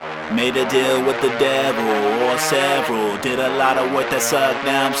Made a deal with the devil, or several. Did a lot of work that sucked,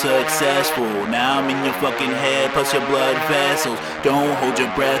 now I'm successful. Now I'm in your fucking head, plus your blood vessels. Don't hold your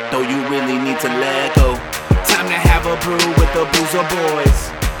breath, though you really need to let go. Time to have a brew with the Boozer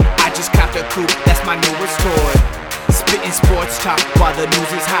Boys. I just copped a coupe, that's my newest toy. Spitting sports talk while the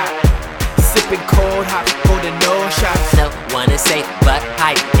news is hot. Sipping cold hot, holding no shots. No one is safe but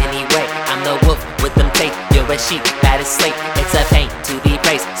hide anyway. I'm the wolf with them teeth. You're a sheep that is sleep. It's a pain to be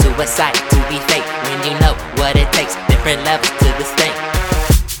praised, suicide to be fake. When you know what it takes, different levels to this thing.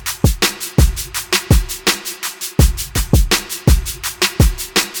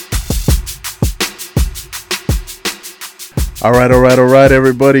 All right,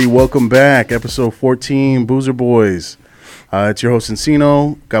 everybody. Welcome back. Episode 14, Boozer Boys. It's your host,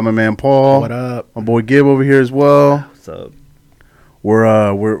 Encino. Got my man, Paul. What up? My boy, Gib, over here as well. What's up?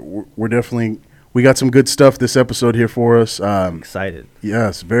 We're definitely, we got some good stuff this episode here for us. Excited.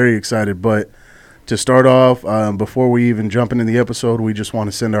 Yes, very excited. But to start off, before we even jump into the episode, we just want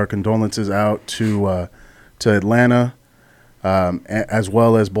to send our condolences out to Atlanta, as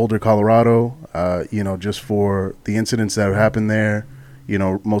well as Boulder, Colorado, just for the incidents that have happened there,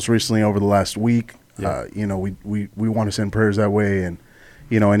 most recently over the last week. Yeah. We want to send prayers that way and,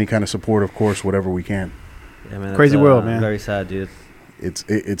 any kind of support, of course, whatever we can. Yeah, man. Crazy world, man. Very sad, dude.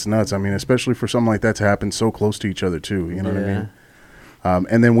 It's nuts. I mean, especially for something like that to happen so close to each other, too. You know what I mean?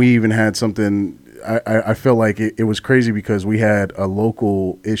 And then we even had something, I felt like it was crazy because we had a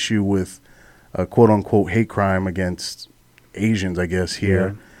local issue with a quote-unquote hate crime against Asians, I guess,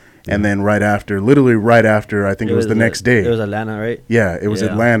 here. Yeah. And then literally right after, I think it was the next day. It was Atlanta, right? Yeah, it was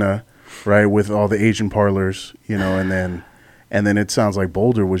Atlanta, right, with all the Asian parlors, and then it sounds like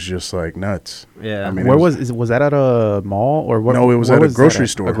Boulder was just like nuts. Yeah. I mean, Where was that at a mall or what? No, it was at a grocery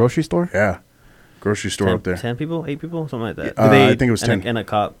store. A grocery store? Yeah, grocery store up there. 10 people, 8 people, something like that. I think it was 10. And a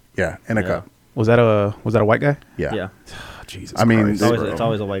cop. Yeah, and a cop. Was that a white guy? Yeah. Yeah. Oh, Jesus. I mean, Christ, It's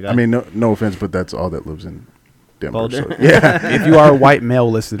always a white guy. I mean, no offense, but that's all that lives in Denver. Boulder? So, yeah. if you are a white male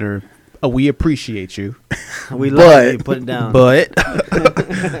listener, we appreciate you, we love you. Put it down. but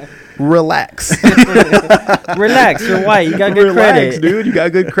relax. Relax. You're white. You got good Relax, credit. dude. You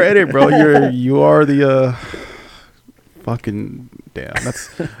got good credit, bro. You are the fucking damn. That's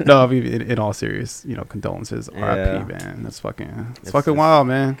no. I mean, in all serious, condolences. RIP, man. That's fucking. It's fucking wild,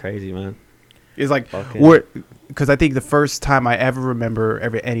 man. Crazy, man. It's like because I think the first time I ever remember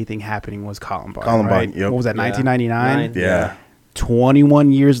anything happening was Columbine. Right? Yep. What was that? 1999. Yeah.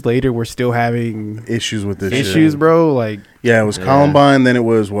 21 years later, we're still having Issues with this issues, shit. bro. Like, Yeah, it was Columbine. Then it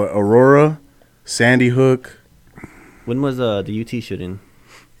was Aurora, Sandy Hook. When was the UT shooting?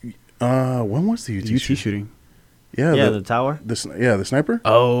 When was the UT, the UT shooting. Yeah, the tower. The sniper.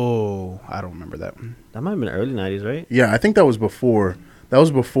 Oh, I don't remember that one. That might have been early 90s, right? Yeah, I think that was before. That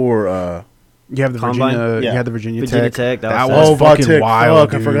was before. You have the Combine? Virginia. Yeah. You had the Virginia Virginia Tech. Tech, that That was was Vautech. fucking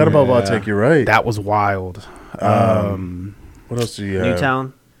wild. Fuck, I forgot about Yeah. Vautech. You're right. That was wild. What else do you have?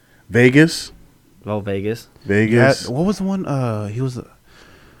 Newtown. Vegas. Oh, Vegas. Vegas. What was the one?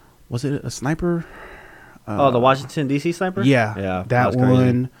 Was it a sniper? The Washington D.C. sniper. Yeah, that was crazy.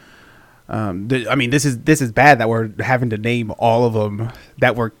 one. I mean, this is bad that we're having to name all of them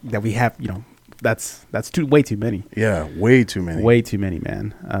that we have. That's way too many. Yeah, way too many. Way too many,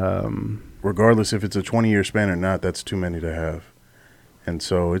 man. Regardless if it's a 20-year span or not, that's too many to have. And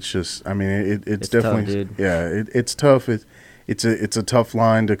so it's just, I mean, it's definitely, tough, dude. Yeah, it's tough. It's a tough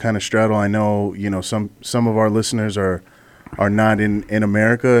line to kind of straddle. I know, some of our listeners are not in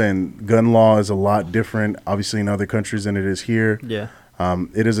America, and gun law is a lot different, obviously, in other countries than it is here. Yeah.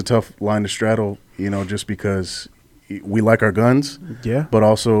 It is a tough line to straddle, just because we like our guns. Yeah. But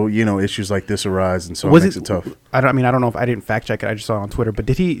also, issues like this arise, and so it makes it tough. I don't know if I didn't fact check it. I just saw it on Twitter. But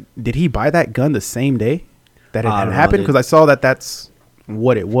did he buy that gun the same day that it I had don't know, happened? dude. Because I saw that's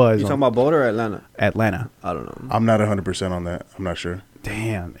what it was. You talking about Boulder or Atlanta? Atlanta? I don't know. I'm not 100% on that. I'm not sure.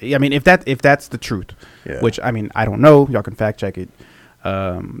 Damn. I mean, if that's the truth, Yeah. which I mean, I don't know. Y'all can fact check it.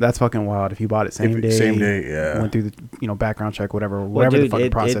 That's fucking wild. If he bought it same day, yeah. went through the background check, whatever Well, dude, the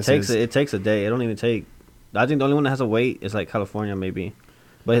fucking process is. it takes a day. It don't even take. I think the only one that has to wait is like California, maybe.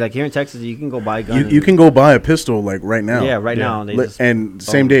 But like here in Texas, you can go buy a gun. You can go buy a pistol like right now. Yeah, right now. They just, and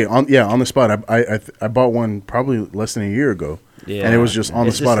same day on the spot. I bought one probably less than a year ago. Yeah. And it was just on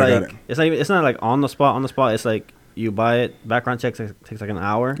the spot. I got it. It's not like on the spot. It's like you buy it. Background check takes like an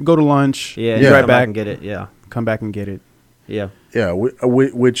hour. Go to lunch. Yeah. Be You right come back and get it. Yeah. Come back and get it. Yeah. Yeah,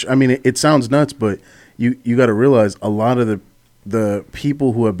 which I mean, it sounds nuts, but you got to realize a lot of the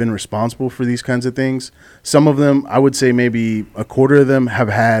people who have been responsible for these kinds of things, some of them, I would say maybe a quarter of them have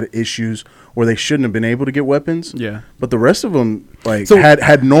had issues where they shouldn't have been able to get weapons. Yeah. But the rest of them like So-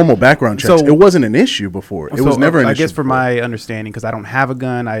 had normal background checks. so- it wasn't an issue before. It was never an issue. I guess for before. my understanding, because I don't have a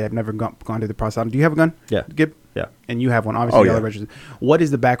gun, I have never gone through the process. Do you have a gun? Yeah. Gib? Yeah. And you have one, obviously. Oh, Y'all yeah. are registered. What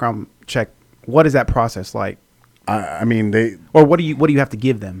is the background check? What is that process like? I mean, they Or what do you have to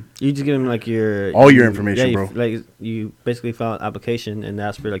give them? You just give them like your All your information, you, bro. Like you basically fill out an application and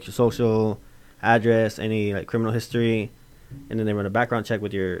ask for like your social address, any like criminal history, and then they run a background check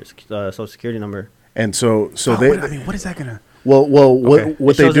with your social security number. and so Oh, they what is that gonna? well Okay.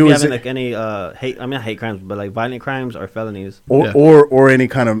 what It they shows do if you is having like any not hate crimes, but like violent crimes or felonies. Yeah. or any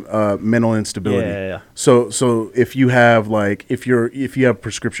kind of mental instability. Yeah. So if you have like if you have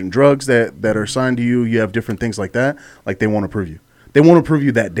prescription drugs that are assigned to you, you have different things like that. Like they won't approve you. They won't approve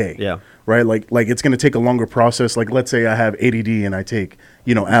you that day. Yeah. Right. Like it's going to take a longer process. Like let's say I have ADD and I take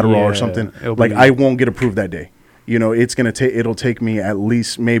Adderall or Yeah, something. it'll Like be- I won't get approved that day. It's gonna take it'll take me at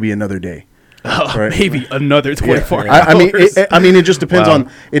least maybe another day. Right? Maybe another 24 I hours. mean, it just depends Wow.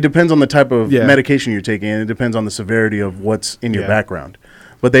 on the type of Yeah. medication you're taking, and it depends on the severity of what's in your Yeah. background.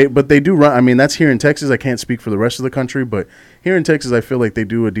 But they do run. I mean, that's here in Texas. I can't speak for the rest of the country, but here in Texas, I feel like they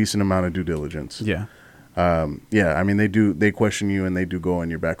do a decent amount of due diligence. Yeah. Yeah. I mean, they question you and they do go in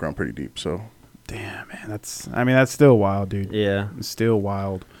your background pretty deep. So Damn, man. That's still wild, dude. Yeah. It's still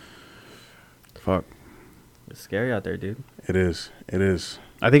wild. Fuck. It's scary out there, dude. it is. It is.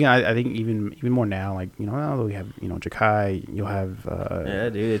 I think even more now, like, now that we have, Jakai, you'll have Yeah,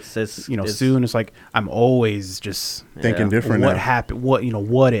 dude. It's soon it's like I'm always just Thinking Yeah. different. what now. happened,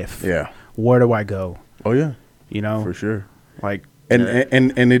 what if? Yeah. Where do I go? Oh yeah. For sure. Like And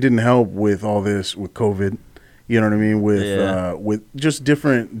it didn't help with all this with COVID. You know what I mean? With just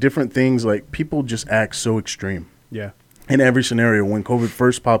different things. Like people just act so extreme yeah. in every scenario. When COVID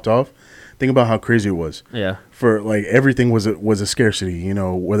first popped off, think about how crazy it was. Yeah. For like everything was a scarcity.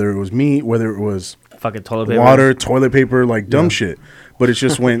 Whether it was meat, whether it was Fucking toilet paper. water, toilet paper, like dumb shit. But it's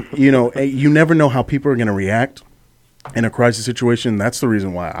just when you never know how people are gonna react in a crisis situation. That's the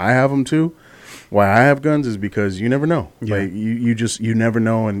reason why I have them too. Why I have guns is because you never know. Yeah. Like you never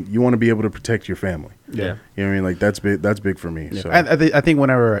know, and you want to be able to protect your family. Yeah. You know what I mean? Like that's big. That's big for me. Yeah. So I think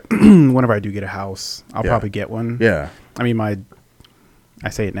whenever whenever I do get a house, I'll Yeah. probably get one. yeah, I mean, I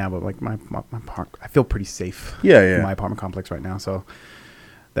say it now, but like my park, I feel pretty safe. Yeah, yeah. In my apartment complex right now, so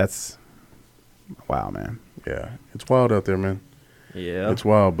that's wow, man. yeah. It's wild out there, man. Yeah. It's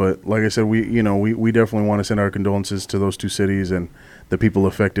wild. But like I said, we definitely want to send our condolences to those two cities and the people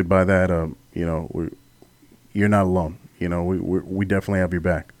affected by that. You're not alone. We definitely have your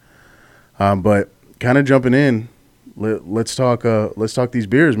back. But kind of jumping in, let's talk these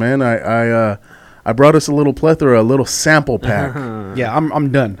beers, man. I brought us a little plethora, a little sample pack. Yeah,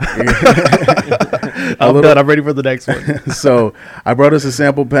 I'm done. little- done. I'm ready for the next one. So I brought us a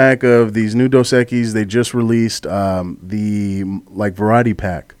sample pack of these new Dos Equis. They just released the variety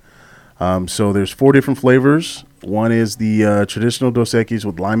pack. So there's 4 different flavors. One is the traditional Dos Equis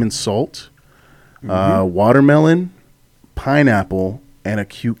with lime and salt, watermelon, pineapple, and a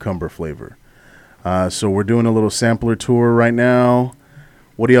cucumber flavor. So we're doing a little sampler tour right now.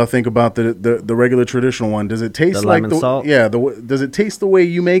 What do y'all think about the regular traditional one? Does it taste The like lime and salt? Yeah. Does it taste the way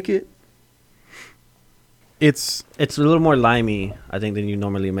you make it? It's a little more limey, I think, than you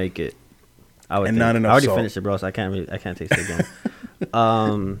normally make it. I would And think. not enough I already salt. finished it, bro, so I can't taste it again.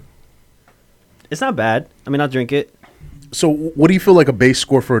 It's not bad. I mean, I'll drink it. So what do you feel like a base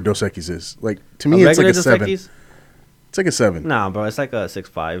score for a Dos Equis is? Like to me, it's like a regular Dos 7. Equis? It's like a 7. Nah, bro, it's like a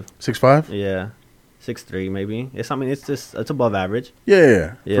 6.5. 6.5? Yeah, 6.3 maybe. It's it's above average.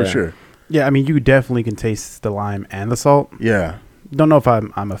 Yeah, Yeah. for sure. yeah. I mean, you definitely can taste the lime and the salt. Yeah. Don't know if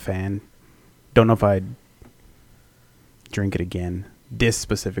I'm a fan. Don't know if I'd drink it again. This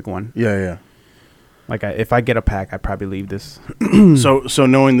specific one. Yeah, Like if I get a pack, I'd probably leave this. yeah. So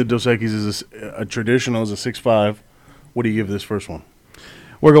knowing the Dos Equis is a traditional is a 6.5, what do you give this first one?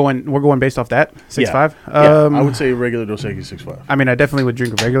 We're going based off that 6.5. Yeah, I would say regular Dos Equis 6.5. I mean, I definitely would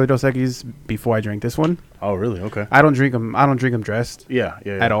drink a regular Dos Equis before I drink this one. Oh, really? Okay. I don't drink them dressed Yeah.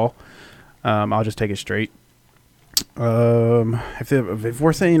 at all. I'll just take it straight. If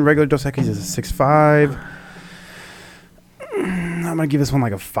we're saying regular Dos Equis is a 6.5, I'm gonna give this one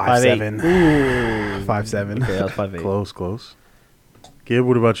like a 5.7. 5.7. Okay, that was 5.8. Close. Gib,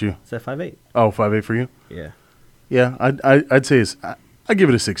 what about you? Is that 5.8? Oh, 5.8 for you? Yeah. Yeah, I'd say I give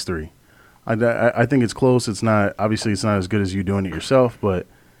it a 6.3. I think it's close. It's not it's not as good as you doing it yourself, but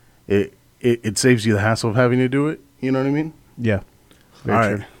it saves you the hassle of having to do it. You know what I mean? Yeah. All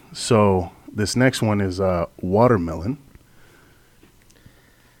right. So this next one is watermelon.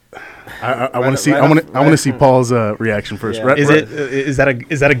 I want to see. I want to see Paul's reaction first. Yeah. Right, Is that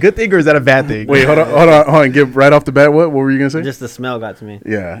a good thing or is that a bad thing? Wait, hold on. Give right off the bat. What were you gonna say? Just the smell got to me.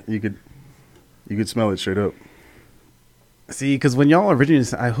 Yeah, you could smell it straight up. See, because when y'all originally,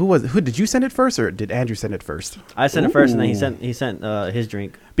 who did you send it first or did Andrew send it first? I sent it first, and then he sent his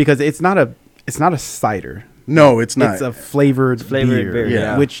drink. Because it's not a cider. No, it's not. It's a flavored beer,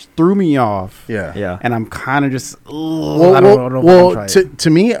 yeah. which threw me off. Yeah. Yeah. And I'm kind of just, I Well, don't know if well, I'll try it. to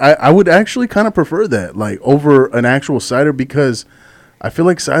me, I would actually kind of prefer that, like, over an actual cider, because I feel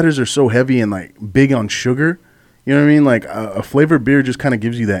like ciders are so heavy and like big on sugar. You know what I mean? Like a flavored beer just kind of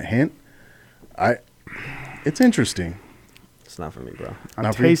gives you that hint. It's interesting. It's not for me, bro. I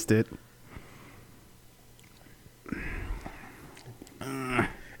Not for you? taste it.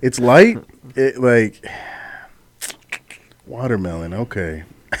 It's light. It like watermelon. Okay.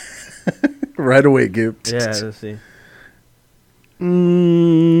 Right away, Gib. Yeah, let's see.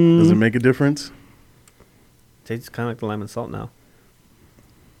 Does it make a difference? Tastes kind of like the lime and salt now.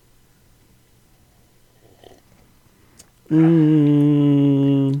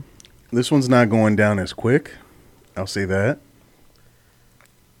 This one's not going down as quick. I'll say that.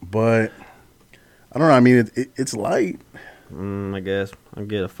 But I don't know. I mean, it's light. I guess I'll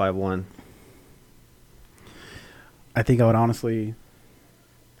get a 5-1. I think I would honestly.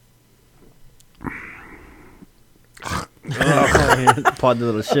 Paul did a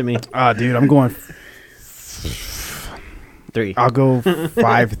little shimmy. Dude, I'm going. 3. I'll go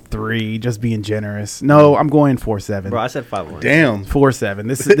 5-3, just being generous. No, I'm going 4-7. Bro, I said 5-1. Damn. 4-7.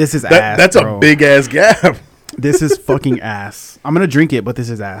 This is ass. That's bro. a big ass gap. This is fucking ass. I'm gonna drink it, but this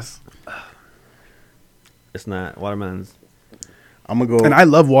is ass. It's not. Watermelons. I'm gonna go. And I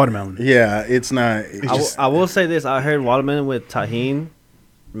love watermelon. Yeah, it's not. I will say this. I heard watermelon with tahini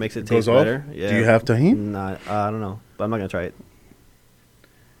makes it goes taste off? better. Yeah. Do you have tahini? Nah, I don't know. But I'm not going to try it.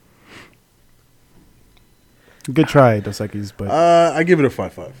 Good try, Dos Equis, but I give it a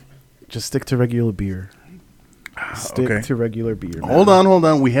 5.5. just stick to regular beer. Stick Okay. to regular beer. Hold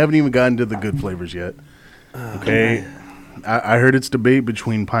on. We haven't even gotten to the good flavors yet. Okay. I heard it's debate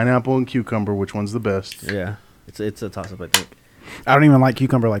between pineapple and cucumber. Which one's the best? Yeah. It's a toss up, I think. I don't even like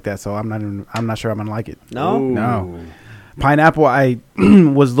cucumber like that, so I'm not sure I'm gonna like it. No? Ooh. No. Pineapple, I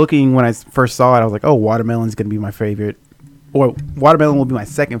was looking when I first saw it. I was like, oh, watermelon's gonna be my favorite, or watermelon will be my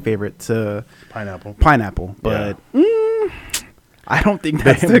second favorite to Pineapple. But I don't think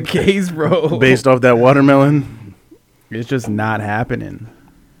that's the case, bro. Based off that watermelon. It's just not happening.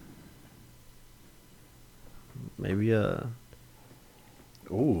 Maybe Ooh,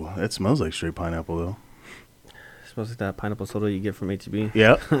 that smells like straight pineapple though. it smells like that pineapple soda you get from HEB.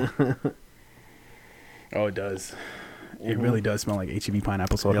 Yeah. Oh, it does. It really does smell like HEB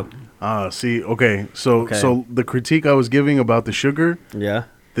pineapple soda. Yep. See, okay. So Okay. so the critique I was giving about the sugar, Yeah.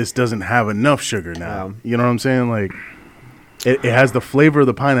 this doesn't have enough sugar now. Wow. You know what I'm saying? Like it has the flavor of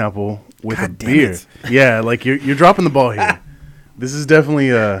the pineapple with God a damn beer. it. Yeah, like you're dropping the ball here. This is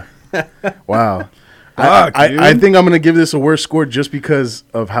definitely wow. Fuck, I dude. think I'm gonna give this a worse score just because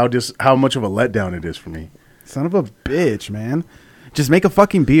of how much of a letdown it is for me. Son of a bitch, man. Just make a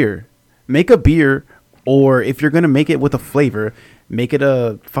fucking beer. Make a beer, or if you're going to make it with a flavor, make it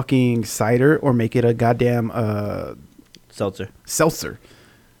a fucking cider or make it a goddamn Seltzer. seltzer.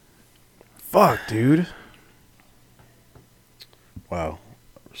 Fuck, dude. Wow,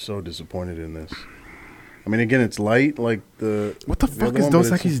 so disappointed in this. I mean, again, it's light like the. What the the fuck other is one, but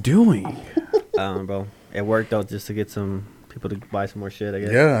Dos it's- Equis doing? I don't know, bro. It worked out just to get some people to buy some more shit, I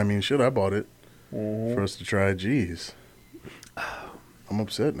guess. Yeah, I mean, shit, I bought it for us to try. Jeez, I'm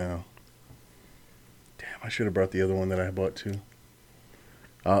upset now. Damn, I should have brought the other one that I bought too.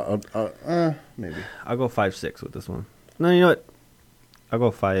 Maybe. I'll go 5-6 with this one. No, you know what? I'll go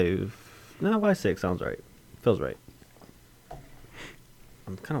 5. No, 5-6 sounds right. Feels right.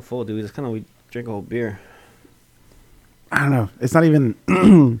 I'm kind of full, dude. It's kind of we drink a whole beer. I don't know. It's not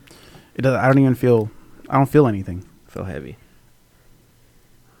even. It does. I don't feel anything. Feel heavy.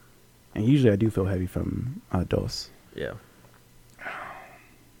 And usually I do feel heavy from Dos. Yeah.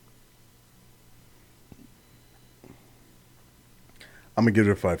 I'm gonna give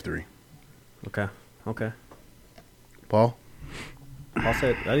it a 5.3. Okay. Paul. I'll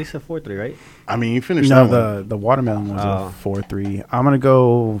say at least a 4-3, right? I mean, you finished No, that one. the watermelon was Oh. a 4-3. I'm gonna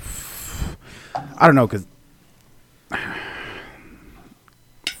go. I don't know, cause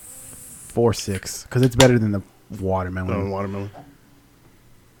 4-6, cause it's better than the watermelon. Watermelon.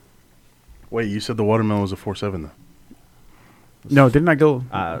 Wait, you said the watermelon was a 4.7 though. No, didn't I go?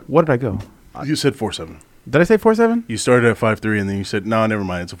 What did I go? You said 4.7. Did I say 4-7? You started at 5.3 and then you said no, never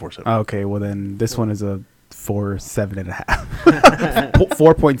mind. It's a 4.7. Okay, well then this one is a 4.7.5.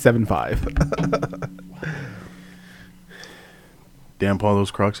 4.75. Damn, Paul,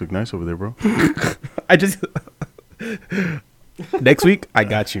 those Crocs look nice over there, bro. I just next week I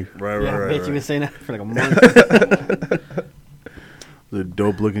got you. Right, Yeah, bitch, you've been saying that for like a month. The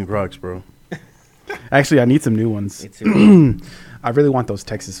dope looking Crocs, bro. Actually, I need some new ones. Me too. I really want those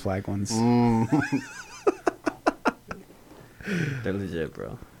Texas flag ones. They're legit,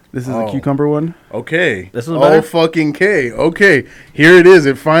 bro. This is a cucumber one. Okay. This one's better? fucking K. Okay. Here it is.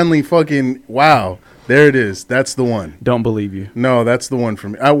 It finally fucking, wow. There it is. That's the one. Don't believe you. No, that's the one for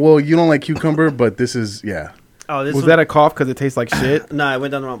me. Well, you don't like cucumber, but this is, yeah. Oh, this Was one, that a cough because it tastes like shit? Nah, I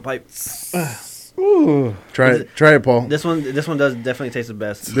went down the wrong pipe. Try it, Paul. This one does definitely taste the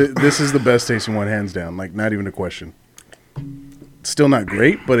best. This is the best tasting one, hands down. Like, not even a question. Still not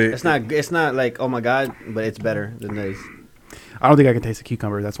great, but It's not like, oh my god, but it's better than these. I don't think I can taste a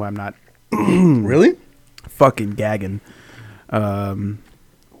cucumber. That's why I'm not Really? fucking gagging. Paul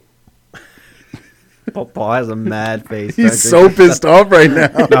has a mad face. He's so pissed off right now.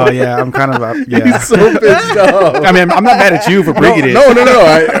 Oh yeah, I'm kind of yeah. He's so pissed off. I mean, I'm not mad at you for bringing it. No.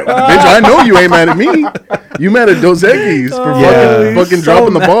 Bitch, I know you ain't mad at me. You mad at Dos Equis for fucking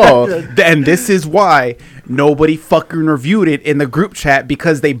dropping the ball. And this is why nobody fucking reviewed it in the group chat,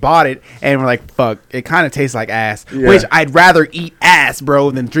 because they bought it and were like, fuck, it kind of tastes like ass. Yeah. Which I'd rather eat ass,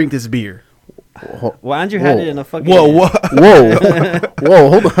 bro, than drink this beer. Well, Andrew had it in a fucking. Whoa.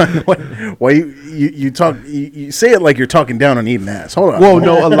 Hold on. Why you talk? You say it like you're talking down on eating ass. Hold on. Whoa,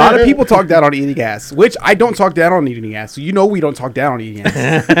 no, a lot of people talk down on eating ass, which I don't talk down on eating ass. So you know we don't talk down on eating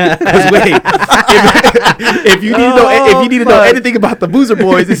ass. 'Cause wait, if you need to know anything about the Boozer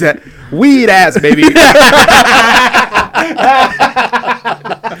Boys, it's that we eat ass, baby.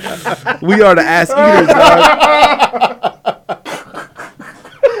 We are the ass eaters, dog.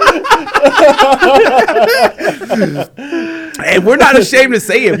 And we're not ashamed to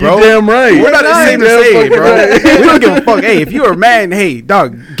say it, bro. You damn right. We're not ashamed to Damn say it, fucking bro. right. We don't give a fuck. Hey, if you're a man, hey,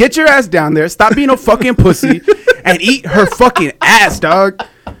 dog, get your ass down there. Stop being a fucking pussy and eat her fucking ass, dog.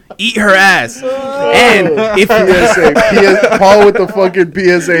 Eat her ass. And if PSA, Paul with the fucking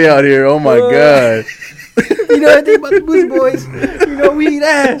PSA out here. Oh my god. You know anything about the Boozy Boys? You know we eat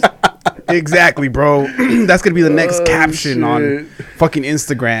ass. exactly, bro, that's gonna be the next caption shit. on fucking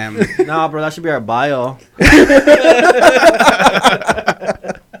Instagram. Nah, bro, that should be our bio.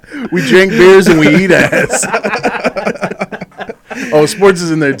 We drink beers and we eat ass. Oh, sports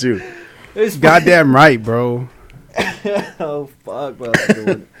is in there too. It's Goddamn right, bro. Oh fuck, bro.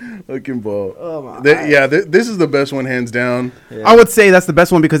 Fucking ball. Oh my. This is the best one, hands down. Yeah. I would say that's the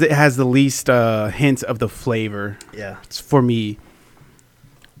best one because it has the least hint of the flavor. Yeah. It's for me.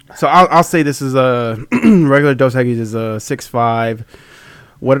 So I'll say this is a regular Dos Equis is a 6.5.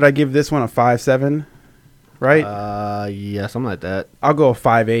 What did I give this one? A 5.7, right? Yeah, something like that. I'll go a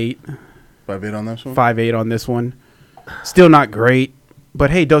 5.8. 5.8 on this one. 5.8 on this one. Still not great, but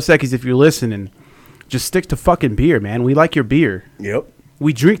hey, Dos Equis, if you're listening, just stick to fucking beer, man. We like your beer. Yep.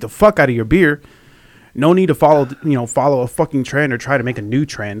 We drink the fuck out of your beer. No need to follow a fucking trend or try to make a new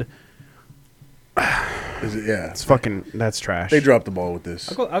trend. Is it, yeah. It's fucking, that's trash. They dropped the ball with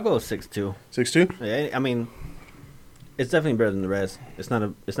this. I'll go 6.2. 6.2. Yeah, I mean, it's definitely better than the rest. It's not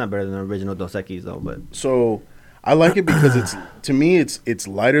better than the original Dos Equis though, but So I like it because to me it's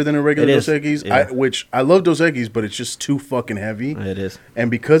lighter than a regular It Dos is, Equis. yeah. Which I love Dos Equis, but it's just too fucking heavy. it is. And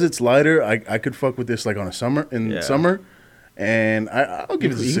because it's lighter, I could fuck with this like on summer, Yeah. and I'll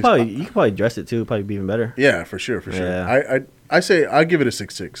give it a You 6. could probably dress it too. Probably be even better. Yeah, for sure. Yeah. I say I'll give it a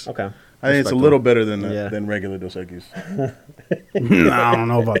 6.6. Okay. I think it's a Respectable. little better than Yeah. than regular Dos Equis. I don't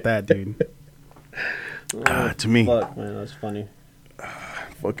know about that, dude. To me, Fuck, man, that's funny.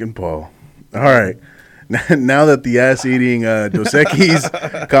 fucking Paul. All right, now that the ass eating Dos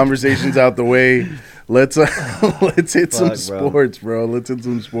Equis conversation's out the way, let's hit some Fuck, bro. sports, bro. Let's hit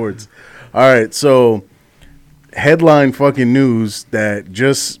some sports. All right, so headline fucking news that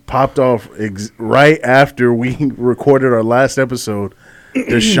just popped off right after we recorded our last episode.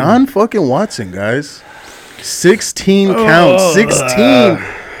 Deshaun fucking Watson, guys. 16 counts, 16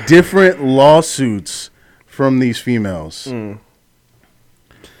 different lawsuits from these females.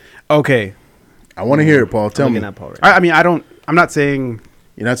 Okay. I want to hear it, Paul. Tell I'm me. looking at Paul right now. I mean, I'm not saying,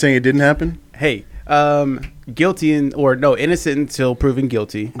 You're not saying it didn't happen? hey, guilty innocent until proven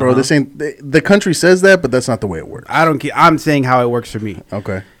guilty. Bro, this ain't the country says that, but that's not the way it works. I don't care. I'm saying how it works for me.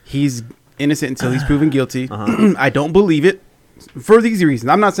 Okay. He's innocent until he's proven guilty. I don't believe it for these reasons.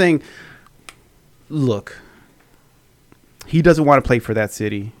 I'm not saying, look, he doesn't want to play for that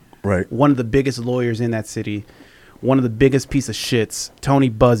city. Right. One of the biggest lawyers in that city, one of the biggest piece of shits, Tony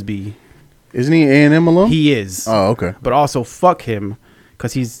Busby, Isn't he A&M alum? He is. Oh, okay. But also fuck him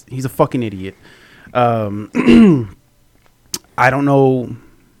because he's a fucking idiot. I don't know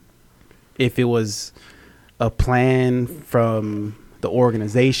if it was a plan from the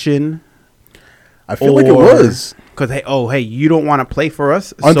organization. I feel like it was. Because, hey, you don't want to play for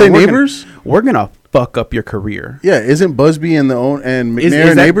us? Aren't they neighbors? We're going to fuck up your career. Yeah, isn't Busby and McNair Is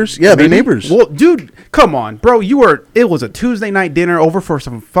that neighbors? Yeah, they're maybe? neighbors. Well, dude, come on, bro. It was a Tuesday night dinner over for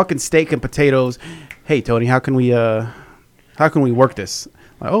some fucking steak and potatoes. Hey, Tony, how can we work this?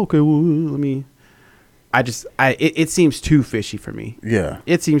 Like, okay, well, let me. It seems too fishy for me. Yeah.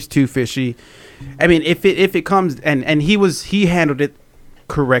 It seems too fishy. I mean, if it comes and he handled it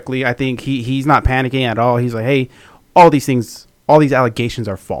correctly. I think he's not panicking at all. He's like, hey, all these allegations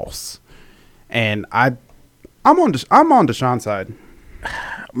are false. And I'm on Deshaun's side.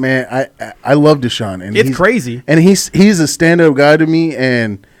 Man, I love Deshaun, and it's crazy. And he's a stand-up guy to me,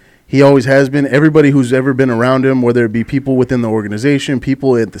 and he always has been. Everybody who's ever been around him, whether it be people within the organization,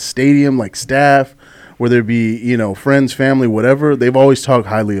 people at the stadium, like staff, whether it be, friends, family, whatever, they've always talked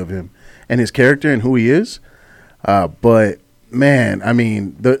highly of him and his character and who he is. But man, I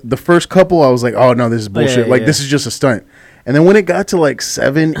mean, the first couple, I was like, oh no, this is bullshit. This is just a stunt. And then when it got to like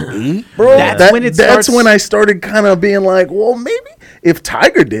 7, 8, bro, that's when I started kind of being like, well, maybe if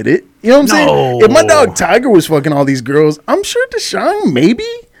Tiger did it, you know what I'm saying? If my dog Tiger was fucking all these girls, I'm sure Deshaun maybe.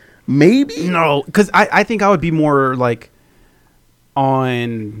 No, because I think I would be more like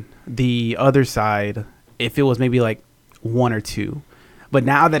on the other side if it was maybe like 1 or 2. But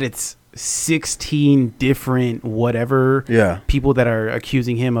now that it's 16 different people that are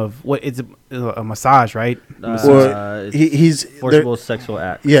accusing him of what it's a massage, right? He's forcible sexual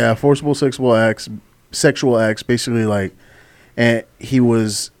acts. Yeah, forcible sexual acts, basically, like, and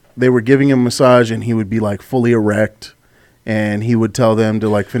they were giving him a massage, and he would be like fully erect, and he would tell them to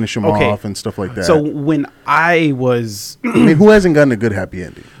like finish him off and stuff like that. So when I was, I mean, who hasn't gotten a good happy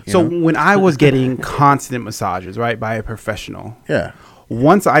ending? So when I was getting constant massages, right, by a professional, yeah.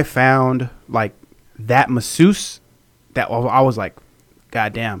 Once I found like that masseuse, that I was like,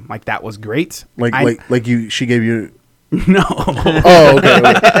 God damn, like that was great. She gave you. No. Oh,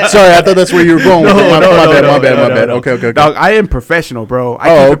 okay. Sorry, I thought that's where you were going. My bad. Okay. Dog, I am professional, bro.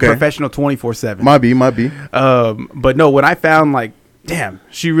 I keep it professional 24/7. Might be. But no, when I found like, damn,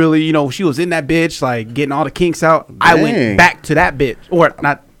 she really, she was in that bitch, like getting all the kinks out. Dang. I went back to that bitch, or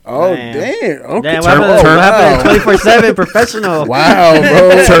not. Oh, damn. Okay. Damn, what happened? 24/7 professional. Wow,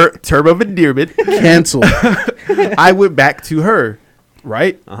 bro. Term of endearment. Cancel. I went back to her,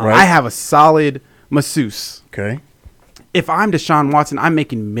 right? Right? I have a solid masseuse. Okay. If I'm Deshaun Watson, I'm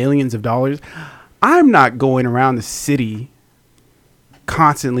making millions of dollars. I'm not going around the city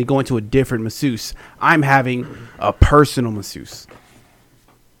constantly going to a different masseuse. I'm having a personal masseuse.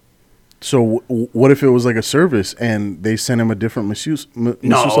 So what if it was like a service and they sent him a different masseuse all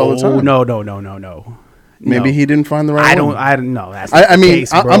the time? No. Maybe he didn't find the right one. I don't know. I mean,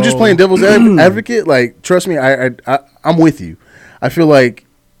 I'm just playing devil's advocate. Like, trust me, I'm with you. I feel like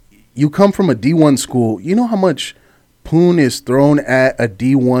you come from a D1 school. You know how much poon is thrown at a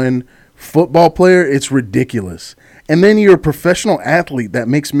D1 football player? It's ridiculous. And then you're a professional athlete that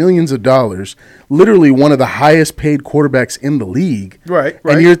makes millions of dollars, literally one of the highest paid quarterbacks in the league. Right.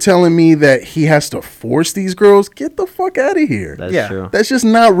 And you're telling me that he has to force these girls? Get the fuck out of here. That's true. That's just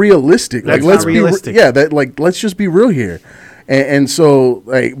not realistic. That's let's not realistic. Let's just be real here. And so,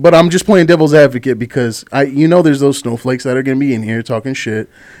 but I'm just playing devil's advocate because there's those snowflakes that are going to be in here talking shit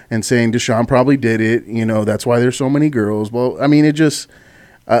and saying Deshaun probably did it. That's why there's so many girls. Well, I mean, it just...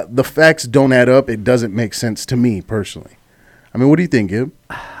 the facts don't add up. It doesn't make sense to me personally. I mean, what do you think, Gib?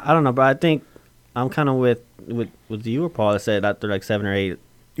 I don't know, but I think I'm kind of with you or Paul that said after like 7 or 8.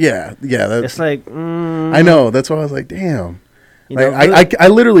 Yeah. It's like I know. That's why I was like, damn. I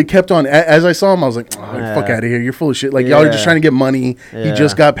literally kept on as I saw him. I was like, fuck out of here. You're full of shit. Like y'all are just trying to get money. Yeah. He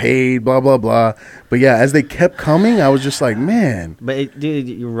just got paid. Blah blah blah. But yeah, as they kept coming, I was just like, man. But dude,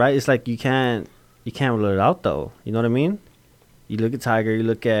 you're right. It's like you can't rule it out though. You know what I mean? You look at Tiger, you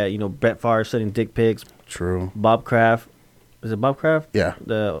look at, Brett Favre sending dick pics. True. Bob Kraft. Is it Bob Kraft? Yeah.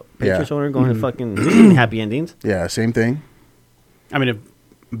 The Patriots owner going to fucking happy endings. Yeah, same thing. I mean, if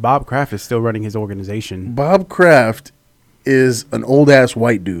Bob Kraft is still running his organization. Bob Kraft is an old-ass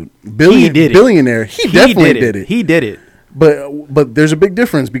white dude. Billionaire. He definitely did it. He did it. But there's a big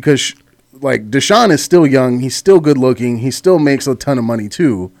difference because, like, Deshaun is still young. He's still good-looking. He still makes a ton of money,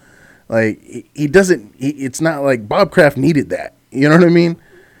 too. Like, he doesn't... it's not like Bob Kraft needed that. You know what I mean?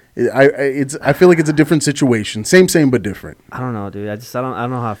 I feel like it's a different situation. Same, but different. I don't know, dude. I don't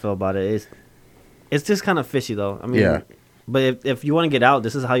know how I feel about it. It's just kind of fishy, though. I mean, But if you want to get out,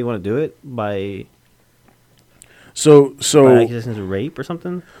 this is how you want to do it by So accusations of rape or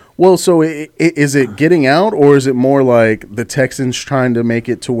something. well, so is it getting out, or is it more like the Texans trying to make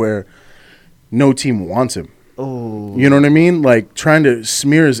it to where no team wants him? Oh, You know what I mean? Like trying to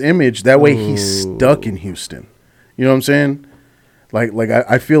smear his image. That way he's stuck in Houston. You know what I'm saying?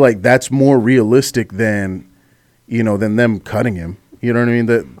 I feel like that's more realistic than, than them cutting him. You know what I mean?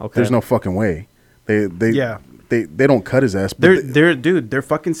 That there's no fucking way. They don't cut his ass. But They're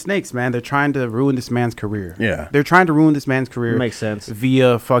fucking snakes, man. They're trying to ruin this man's career. Yeah. They're trying to ruin this man's career. Makes sense.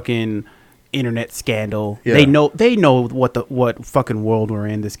 Via fucking internet scandal. Yeah. They know what fucking world we're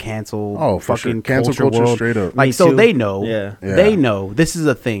in, this cancel for fucking sure. Cancel culture world. straight up. Like, Me so too. they know. Yeah. They know this is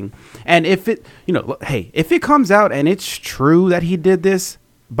a thing. And if it, hey, if it comes out and it's true that he did this,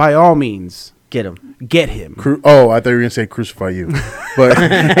 by all means, get him. get him. I thought you were gonna say crucify you, but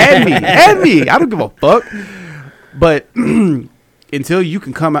and me. I don't give a fuck. But until you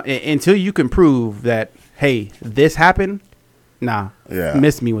can until you can prove that, hey, this happened, nah, Yeah.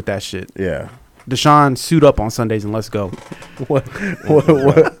 miss me with that shit. yeah. Deshaun, suit up on Sundays and let's go. What?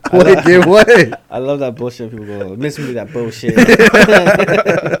 Get what? I love that bullshit. People go, miss me with that bullshit.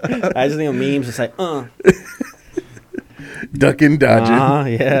 I just think of memes. It's like, Ducking,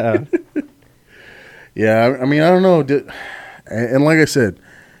 dodging. yeah. Yeah, I mean, I don't know. And like I said,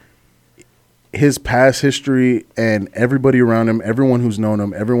 his past history and everybody around him, everyone who's known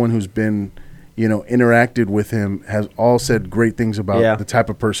him, everyone who's been, interacted with him has all said great things about the type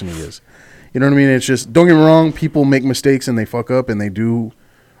of person he is. You know what I mean? It's just, don't get me wrong, people make mistakes and they fuck up and they do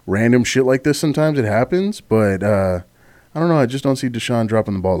random shit like this sometimes. It happens. But I don't know. I just don't see Deshaun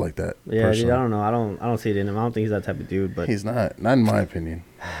dropping the ball like that. Yeah, dude, I don't know. I don't see it in him. I don't think he's that type of dude. But He's not in my opinion.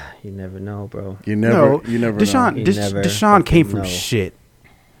 you never know, bro. You never Deshaun, know. Deshaun came from know. shit.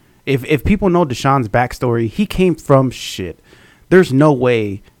 If people know Deshaun's backstory, he came from shit. There's no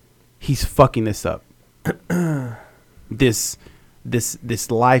way he's fucking this up. this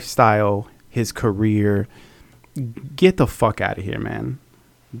lifestyle, his career. Get the fuck out of here, man.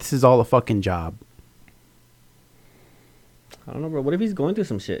 This is all a fucking job. I don't know, bro. What if he's going through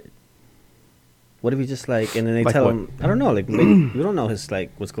some shit? What if he's just like, and then they Like tell what? him, I don't know, like, we don't know his,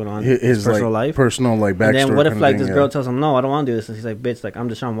 like, what's going on, His personal like, life. personal like backstory. And then what if, kind of like, thing, this yeah. girl tells him, no, I don't want to do this. And he's like, bitch, like, I'm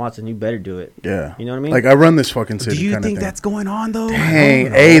Deshaun Watson. You better do it. Yeah. You know what I mean? Like, I run this fucking city. Do you kinda think thing. that's going on though?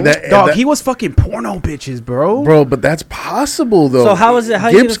 Dang, hey, Dog, he was fucking porno bitches, bro. bro, but that's possible though. So how is it?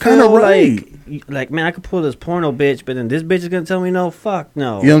 How Gibbs you gonna kinda feel right. like, man, I could pull this porno bitch, but then this bitch is gonna tell me no. Fuck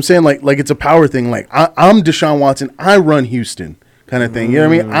no. You know what I'm saying? Like it's a power thing. Like I'm Deshaun Watson. I run Houston, kind of thing. You know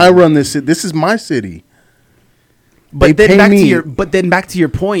what I mean? I run this. This is my city. But They then pay back to your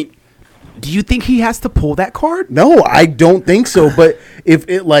point. Do you think he has to pull that card? No, I don't think so. But if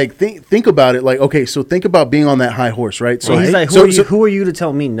it like think about it, like okay, so think about being on that high horse, right? So So he's like, who are you to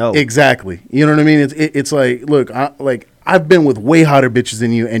tell me no? Exactly. You know what I mean? It's like, look, I've been with way hotter bitches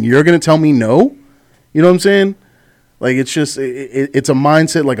than you, and you're gonna tell me no? You know what I'm saying? Like it's just it's a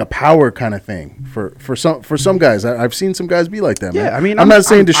mindset, like a power kind of thing for some guys. I've seen some guys be like that. Yeah, man. I mean, I'm not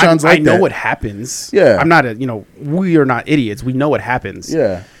saying Deshaun's like I know that. what happens. Yeah. I'm not we are not idiots. We know what happens.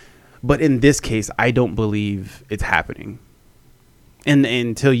 Yeah. But in this case, I don't believe it's happening. And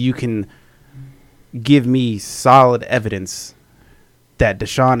until you can give me solid evidence that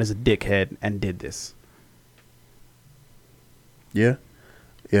Deshaun is a dickhead and did this. Yeah.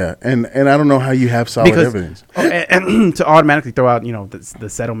 Yeah. And I don't know how you have solid evidence. And to automatically throw out, the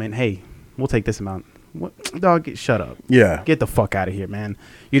settlement, hey, we'll take this amount. What, dog, shut up. Yeah. Get the fuck out of here, man.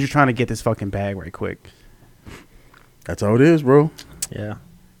 You're just trying to get this fucking bag right quick. That's how it is, bro. Yeah.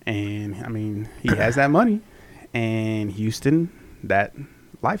 And, I mean, he has that money. And Houston, that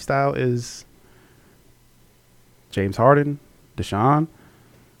lifestyle is James Harden, Deshaun.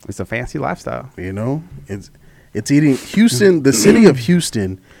 It's a fancy lifestyle. You know, it's eating Houston. The city of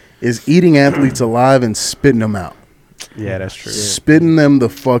Houston is eating athletes alive and spitting them out. Yeah, that's true. Spitting them the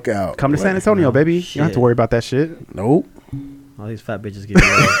fuck out. Come to San Antonio, baby. You don't have to worry about that shit. Nope. All these fat bitches get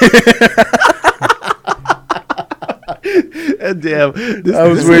away. Damn. I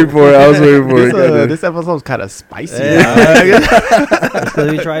was waiting for it. This episode's kind of spicy. That's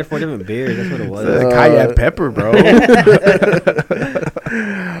because we tried 4 different beers. That's what it was. Cayenne pepper, bro.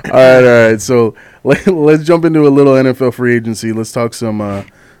 All right. So let's jump into a little NFL free agency. Let's talk some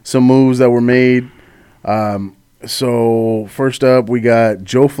moves that were made. So first up, we got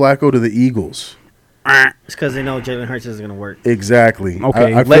Joe Flacco to the Eagles. It's because they know Jalen Hurts isn't going to work. Exactly.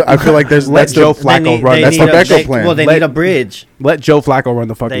 Okay. I feel like that's Joe the, Flacco run. That's the backup plan. Well, they need a bridge. Let Joe Flacco run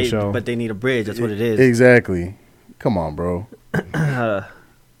the fucking show. But they need a bridge. That's what it is. Exactly. Come on, bro.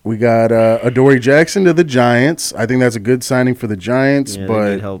 We got Adoree Jackson to the Giants. I think that's a good signing for the Giants, Yeah, they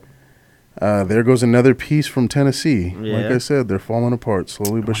but need help. there goes another piece from Tennessee. Like Yeah. I said, they're falling apart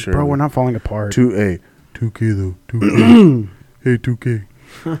slowly but surely. Bro, we're not falling apart. 2K though. 2K. Hey, 2K.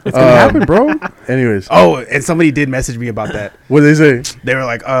 It's gonna happen, bro. Anyways, Oh, and somebody did message me about that. what did they say? They were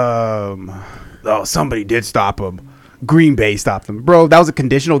like, oh, somebody did stop him. Green Bay stopped them, bro. That was a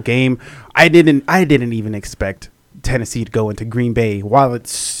conditional game. I didn't even expect Tennessee to go into Green Bay while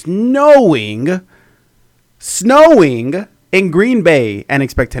it's snowing in Green Bay, and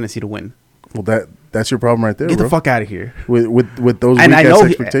expect Tennessee to win. Well, that's your problem right there, Get bro. the fuck out of here. With those And I weak-ass know,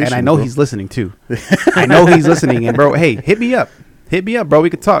 expectations. and I know bro. he's listening too. I know he's listening, and bro, hey, hit me up, bro. We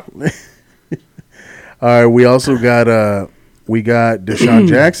could talk. All right, we also got Deshaun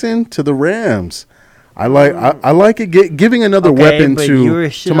Jackson to the Rams. I like it giving another weapon but you were to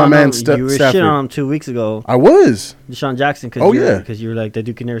shitting my on man him. You were shitting Stafford. on him 2 weeks ago. I was. Deshaun Jackson, because you were like, that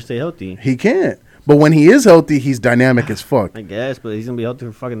dude can never stay healthy. He can't. But when he is healthy, he's dynamic as fuck. I guess, but he's gonna be healthy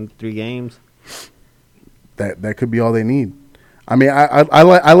for fucking 3 games. That could be all they need. I mean, I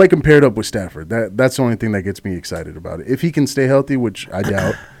like him paired up with Stafford. That's the only thing that gets me excited about it. If he can stay healthy, which I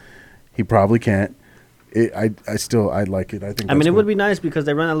doubt, he probably can't. I'd like it. I think. I mean, it would be nice because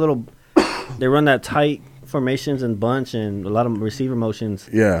they run that tight formations and bunch and a lot of receiver motions.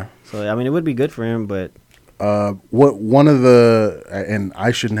 Yeah. So I mean, it would be good for him, but One of the, and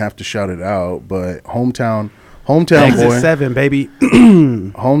I shouldn't have to shout it out, but hometown Exit boy, 7, baby.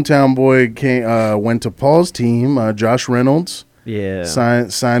 hometown boy went to Paul's team. Josh Reynolds yeah,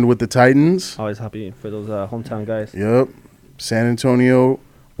 signed with the Titans. always happy for those hometown guys. Yep, San Antonio,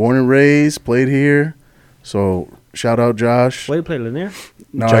 born and raised, played here. So shout out Josh. What did he play, Lanier?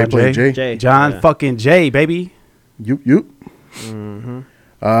 No, John he played Jay. Jay. John Yeah. fucking Jay, baby. Yoop. Mm-hmm.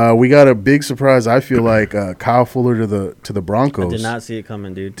 We got a big surprise. I feel like Kyle Fuller to the I Broncos. did not see it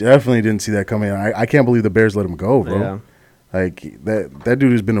coming, dude. Definitely didn't see that coming. I can't believe the Bears let him go, bro. Yeah. Like that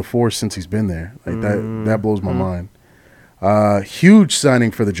dude has been a force since he's been there. Like that blows my mind. Huge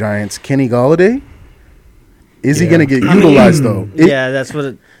signing for the Giants. Kenny Golladay. Is he going to get utilized though? Yeah, that's what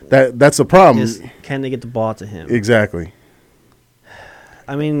it That's the problem. is. Can they get the ball to him? Exactly.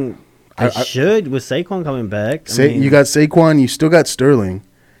 I mean, they should with Saquon coming back. You got Saquon. You still got Sterling.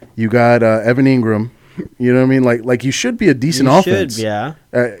 You got Evan Ingram. You know what I mean? Like you should be a decent offense. Yeah.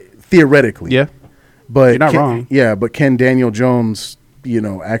 Theoretically. Yeah. But You're not wrong. Yeah, but can Daniel Jones,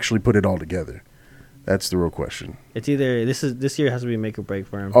 actually put it all together? That's the real question. It's either this year has to be make or break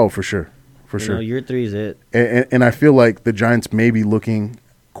for him. Oh, for sure. For You sure. know, year 3 is it. And I feel like the Giants may be looking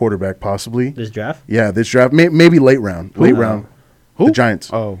quarterback possibly. This draft. Yeah, this draft. Maybe late round. Late round. Who? The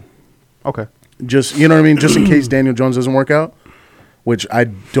Giants. Oh, okay. Just, you know what I mean? Just in case Daniel Jones doesn't work out, which I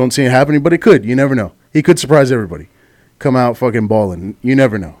don't see it happening, but it could. You never know. He could surprise everybody. Come out fucking balling. You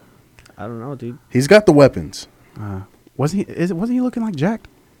never know. I don't know, dude. He's got the weapons. Wasn't he looking like jacked?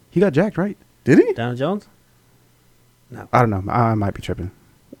 He got jacked, right? Did he? Daniel Jones? I don't know. I might be tripping.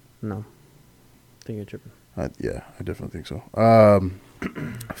 No. I think you're tripping. Yeah, I definitely think so.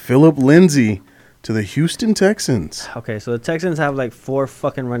 Philip Lindsay to the Houston Texans. Okay, so the Texans have like 4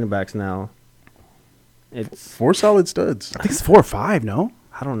 fucking running backs now. It's 4 solid studs. I think it's 4 or 5. No,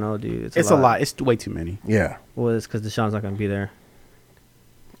 I don't know, dude. it's a lot. It's way too many. Yeah. Well, it's because Deshaun's not gonna be there.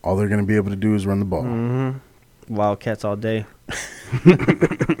 All they're going to be able to do is run the ball. Mm-hmm. Wildcats all day. I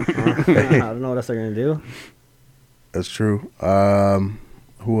don't know what else they're gonna do. That's true.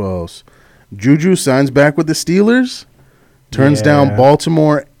 Who else? Juju signs back with the Steelers. Turns down Yeah.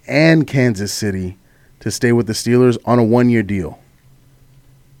 Baltimore and Kansas City to stay with the Steelers on a 1-year deal.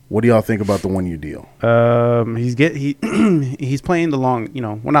 What do y'all think about the 1-year deal? He's playing the long,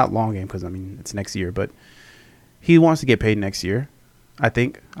 not long game because I mean it's next year, but he wants to get paid next year. I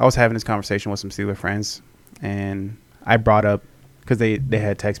think I was having this conversation with some Steeler friends, and I brought up because they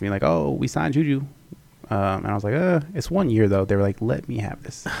had texted me like, "Oh, we signed Juju," and I was like, "It's 1 year though." They were like, "Let me have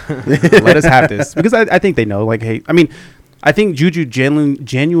this, let us have this," because I think they know. Like, hey, I mean, I think Juju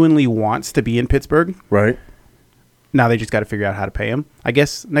genuinely wants to be in Pittsburgh. Right? Now they just got to figure out how to pay him. I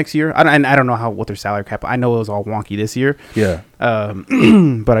guess next year. I don't know what their salary cap. I know it was all wonky this year. Yeah.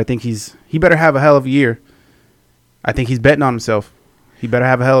 But I think he better have a hell of a year. I think he's betting on himself. He better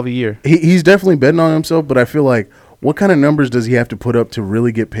have a hell of a year. He's definitely betting on himself, but I feel like what kind of numbers does he have to put up to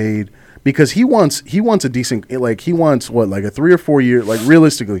really get paid? Because he wants a decent, like he wants what, like a 3 or 4 year, like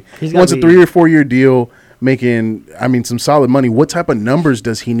realistically, he wants a 3 or 4 year deal, making, I mean, some solid money. What type of numbers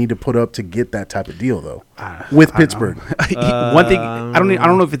does he need to put up to get that type of deal though? With Pittsburgh, One thing I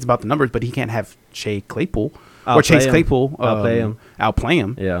don't know if it's about the numbers, but he can't have Chase Claypool or Chase Claypool outplay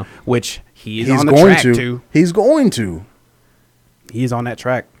him. Yeah, which he is he's on the going track to. He's going to. He is on that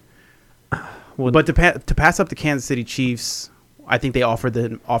track. But to pass up the Kansas City Chiefs, I think they offered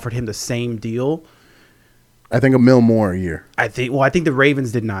him the same deal. I think $1 million more a year. I think the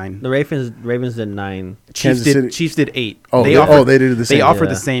Ravens did 9. The Ravens did 9. Chiefs did 8. Oh, they did the same. They offered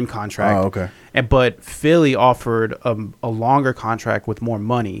Yeah. the same contract. Oh, okay. But Philly offered a longer contract with more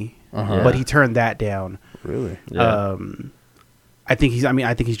money, but he turned that down. Really? Yeah. I think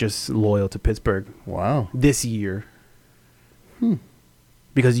he's just loyal to Pittsburgh Wow. this year.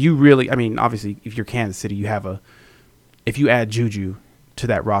 Because you really, obviously, if you're Kansas City, if you add Juju to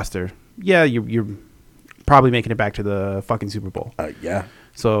that roster, yeah, you're probably making it back to the fucking Super Bowl. Yeah.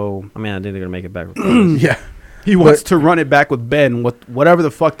 So I think they're gonna make it back. Yeah. he wants to run it back with Ben, whatever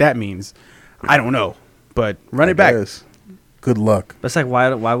the fuck that means. I don't know, but run it back. Guess. Good luck. But it's like, why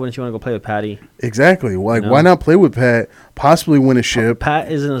wouldn't you want to go play with Patty? Exactly. Like, You know? why not play with Pat? Possibly win a ship.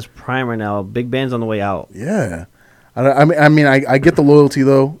 Pat is in his prime right now. Big Ben's on the way out. Yeah. I get the loyalty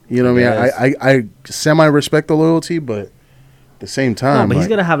though. You know what I mean? I semi respect the loyalty, but at the same No, time, but he's like,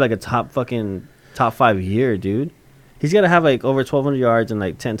 gonna have like a top 5 year, dude. He's gonna have like over 1,200 yards and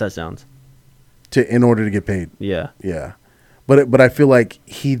like 10 touchdowns. in order to get paid. Yeah. Yeah. But I feel like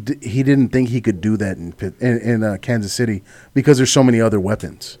he didn't think he could do that in Kansas City because there's so many other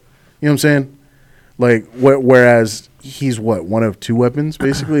weapons. You know what I'm saying? Like whereas he's one of 2 weapons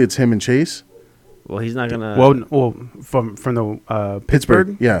basically. It's him and Chase. Well, he's not gonna. Well, from the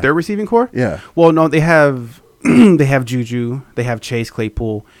Pittsburgh, yeah. their receiving core. Yeah. Well, no, they have they have Juju, they have Chase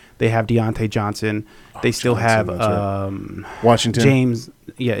Claypool, they have Deontay Johnson, they still Johnson, have that's right. Washington. James.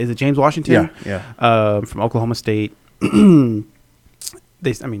 Yeah, is it James Washington? Yeah. From Oklahoma State. They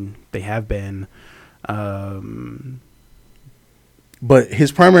have been. But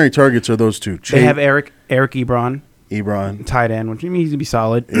his primary targets are those 2. They have Eric Ebron, Ebron. tight end, which means he's gonna be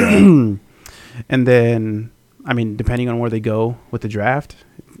solid. And then, depending on where they go with the draft,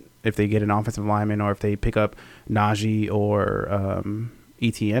 if they get an offensive lineman or if they pick up Najee or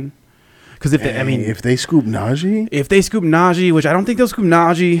ETN, because if they scoop Najee, which I don't think they'll scoop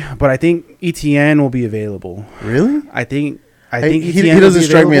Najee, but I think ETN will be available. Really? I think He ETN will doesn't be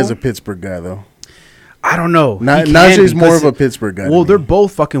strike me as available. a Pittsburgh guy though. I don't know. Najee's more of a Pittsburgh guy. Well, to they're me.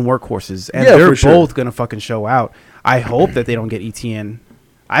 both fucking workhorses, and Yeah, they're for sure. both gonna fucking show out. I hope that they don't get ETN.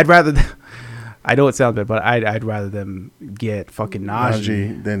 I'd rather. I know it sounds bad, but I'd rather them get fucking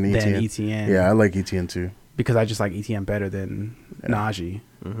Najee than ETN. Yeah, I like ETN too. because I just like ETN better than Najee.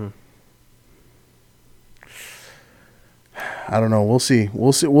 Mm-hmm. I don't know. We'll see.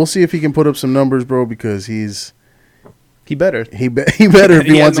 We'll see if he can put up some numbers, bro. Because he better. better if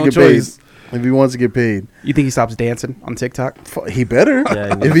he He wants has to no get choice. paid. If he wants to get paid, You think he stops dancing on TikTok? he better. Yeah,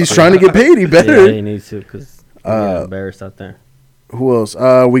 he If needs he's to. trying to get paid, he better. Yeah, he needs to because embarrassed out there. Who else?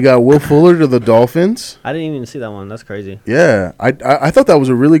 We got Will Fuller to the Dolphins. I didn't even see that one. That's crazy. Yeah, I thought that was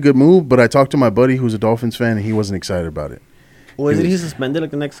a really good move, but I talked to my buddy who's a Dolphins fan, and he wasn't excited about it. Well, isn't he suspended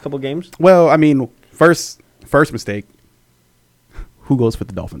like the next couple games? Well, first mistake. Who goes for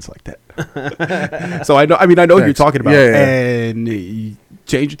the Dolphins like that? So I know who you're Thanks. talking about. Yeah. And you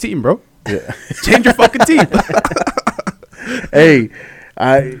change your team, bro. Yeah. Change your fucking team. Hey,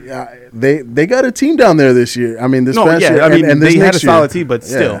 they got a team down there this year. This No, past yeah, year, and this they had a next year. solid team, but Yeah.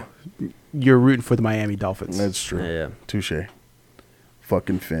 still, you're rooting for the Miami Dolphins. That's true. Yeah. Touche.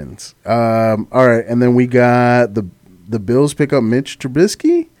 Fucking Finns. All right, and then we got the Bills pick up Mitch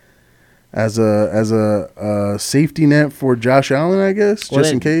Trubisky as a safety net for Josh Allen, I guess,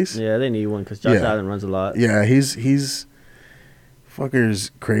 in case. Yeah, they need one because Josh Yeah. Allen runs a lot. Yeah, he's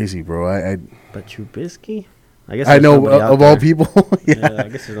fucker's crazy, bro. But Trubisky, I guess I there's know nobody out of all there. people. Yeah, I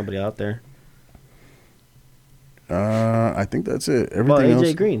guess there's nobody out there. I think that's it. Well, Everything AJ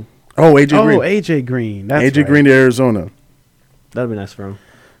else. Green, Oh, AJ Green. AJ Green. That's AJ right. Green to Arizona. that'd be nice for him.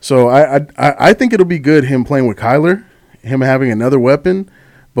 So I think it'll be good him playing with Kyler, him having another weapon,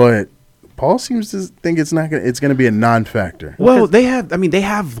 but Paul seems to think it's gonna be a non-factor. Well, they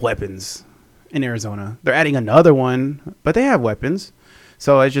have weapons in Arizona. They're adding another one, but they have weapons.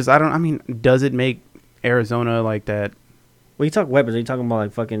 So it's just does it make Arizona like that? When you talk weapons, are you talking about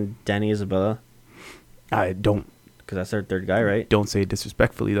like fucking Danny Isabella? I don't Because that's their third guy, right? say it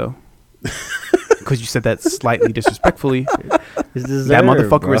disrespectfully though. Because you said that slightly disrespectfully. That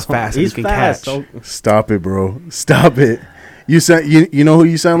motherfucker is fast and He's he can fast. catch. Stop it, bro. Stop it. You know who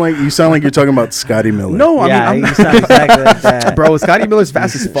you sound like? You sound like you're talking about Scotty Miller. No, Yeah, I'm he sounds exactly like that. bro. Scotty Miller's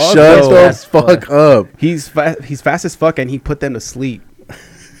fast as fuck. Shut bro. the fuck up. He's fast as fuck, and he put them to sleep.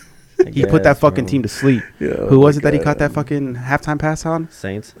 He put that guess, fucking bro. team to sleep. Yeah, Who oh was my it that he God. caught that fucking halftime pass on?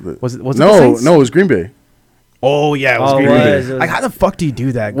 Saints. Was it the No, Saints? no, it was Green Bay. Oh yeah, it was Oh, Green it Bay. was. Like, how the fuck do you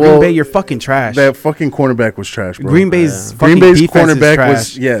do that? Well, Green Bay, you're fucking trash. That fucking cornerback was trash, bro. Green Bay's Green fucking Bay's defense cornerback is trash.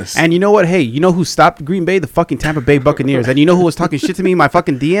 was- yes. And you know what? Hey, you know who stopped Green Bay? The fucking Tampa Bay Buccaneers. And you know who was talking shit to me in my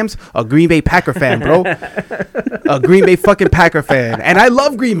fucking DMs? A Green Bay Packer fan, bro. A Green Bay fucking Packer fan. And I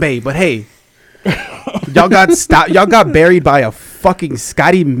love Green Bay, but hey, y'all got stopped. Y'all got buried by a fucking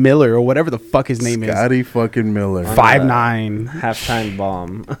Scotty Miller or whatever the fuck his name Scotty fucking Miller. is. 5'9". Halftime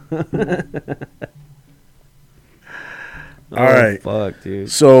bomb. All right. Fuck,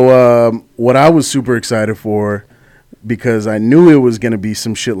 dude. So what I was super excited for, because I knew it was gonna be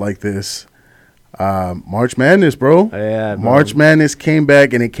some shit like this. March Madness, bro. Yeah, bro. March Madness came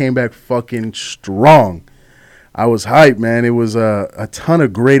back, and it came back fucking strong. I was hyped, man. It was a ton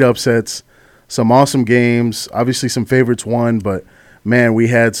of great upsets, some awesome games. Obviously, some favorites won, but man, we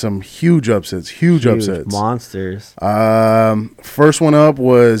had some huge upsets. Huge upsets. Monsters. First one up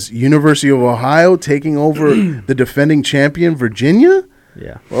was University of Ohio taking over the defending champion Virginia.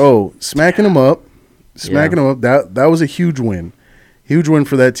 Yeah. Oh, smacking them up. That was a huge win. Huge win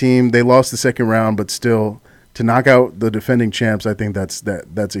for that team. They lost the second round, but still to knock out the defending champs, I think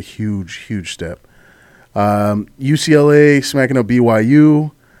that's a huge step. UCLA smacking up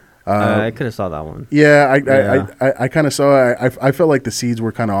BYU. I could have saw that one. Yeah, Yeah. I kind of saw it. I felt like the seeds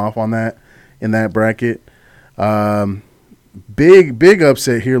were kind of off on that in that bracket. Big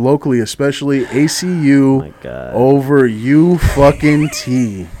upset here locally, especially ACU My God. over U fucking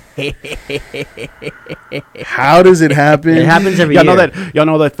T. How does it happen? It happens every Y'all year.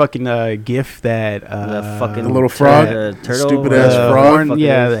 know that fucking gif that The fucking the little frog? turtle, Stupid ass whatever frog? the fuck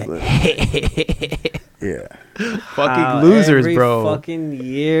it yeah, is. Yeah, fucking losers, every bro. Fucking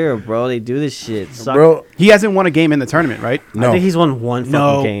year, bro. They do this shit. Suck. bro. He hasn't won a game in the tournament, right? I No, think he's won one fucking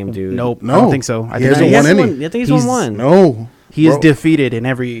No game, dude. Nope. No. I don't think so. I He think hasn't He won hasn't any. won- I think he's He's- won one. no. he is Bro. defeated in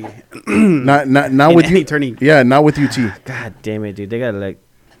every. Not in with any you. tourney. Yeah, not with UT. God damn it, dude. They gotta let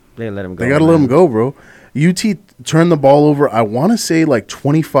him go. They gotta let man. him go, bro. UT turned the ball over. I want to say like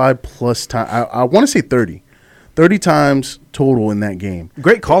 25 plus times. I want to say 30 times total in that game.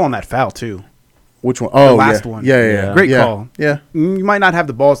 Great call on that foul too. Which one? Oh, last yeah. one. Yeah. Great yeah. call. Yeah, You might not have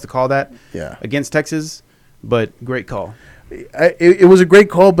the balls to call that yeah. against Texas, but great call. It was a great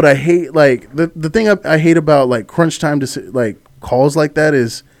call, but I hate like the thing I hate about like crunch time like calls like that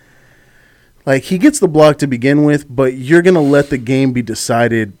is like he gets the block to begin with, but you're gonna let the game be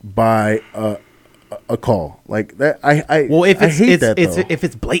decided by a call like that. Well, if I it's hate it's, that, it's though. if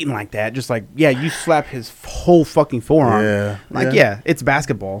it's blatant like that, just like you slap his whole fucking forearm. Yeah, Like yeah. it's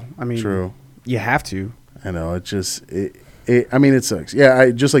basketball. I mean, True. You have to. I know it just I mean it sucks. Yeah,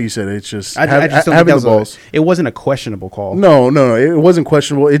 just like you said, it's just I just don't think having that the was balls. it wasn't a questionable call. No, it wasn't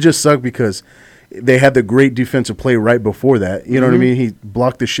questionable. It just sucked because they had the great defensive play right before that. You know what I mean? He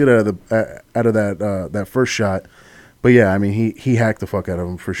blocked the shit out of that first shot. But yeah, I mean he hacked the fuck out of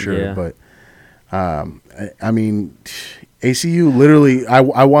him for sure. Yeah. But I mean ACU literally. I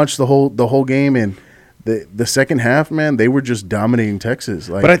watched the whole game and. The second half, man, they were just dominating Texas.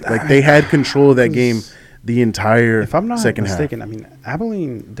 Like, But they had control of that game the entire If I'm not second mistaken, half. I mean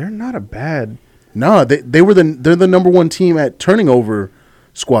Abilene, they're not a bad. No, they're the number one team at turning over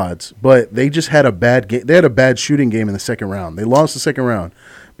squads, but they just had a bad game. They had a bad shooting game in the second round. They lost the second round,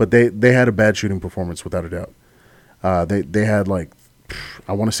 but they had a bad shooting performance without a doubt. They had like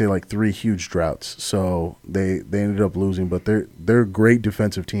I want to say like 3 huge droughts, so they ended up losing. But they're a great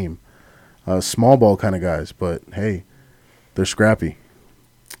defensive team. Small ball kind of guys, but hey, they're scrappy.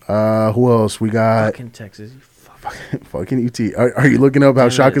 Who else? We got Fucking Texas. You fuck. fucking UT. Are you looking up how Damn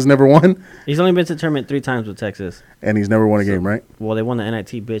it. Shaka's never won? He's only been to the tournament 3 times with Texas. And he's never won a game, right? Well, they won the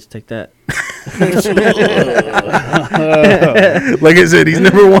NIT, bitch. Take that. Like I said, he's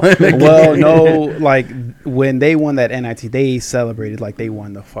never won a game. Well, no, like when they won that NIT, they celebrated like they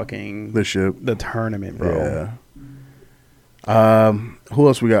won the fucking The ship. the tournament, bro. Yeah. Who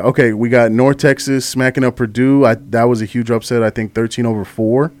else we got? Okay, we got North Texas smacking up Purdue. That was a huge upset. I think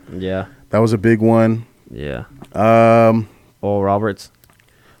 13-4. Yeah. That was a big one. Yeah. Um, Oh, Roberts.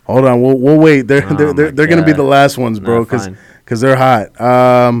 hold on, we'll wait. They're Oh they're my going to be God. the last ones, bro, Nah, because fine. they're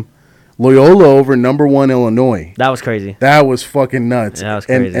hot. Loyola over number 1 Illinois. That was crazy. That was fucking nuts. That was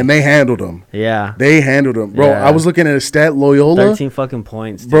crazy. And they handled them. Yeah. They handled them, bro. Yeah. I was looking at a stat. Loyola. 13 fucking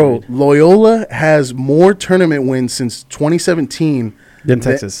points, dude. Bro, Loyola has more tournament wins since 2017 Then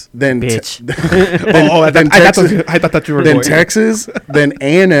Texas. than Bitch. I thought that you were than going. Texas, than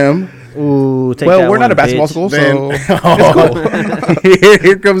A&M. Ooh, take Well, that we're not one, a basketball bitch. school, Then so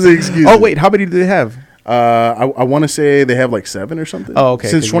here comes the excuse. oh wait, how many do they have? I want to say they have like 7 or something. Oh, okay,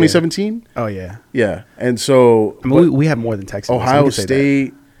 Since good, yeah. 2017. Oh yeah, Yeah, and so I mean we have more than Texas. so we Ohio can say that.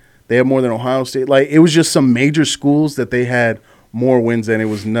 State, They had more than Ohio State. Like, it was just some major schools that they had more wins than. It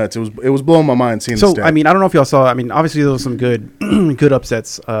was nuts. It was blowing my mind seeing the So stat. I mean, I don't know if y'all saw. I mean, obviously there was some good good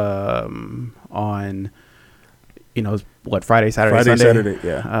upsets on, Friday, Saturday, Sunday.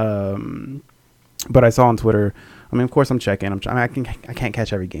 yeah. But I saw on Twitter. I mean, of course, I'm checking. I can't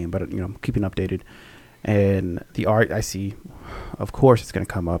catch every game, but I'm keeping updated. And the art I see, of course, it's gonna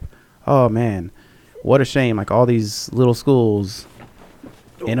come up. Oh man, what a shame! Like all these little schools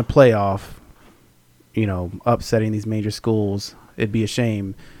in a playoff, upsetting these major schools. It'd be a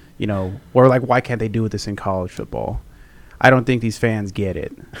shame, Or like, why can't they do this in college football? I don't think these fans get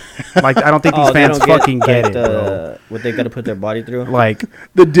it. Like, I don't think these fans fucking get it, bro. What they got to put their body through. Like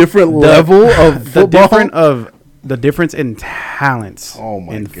the different level of football. The difference in talents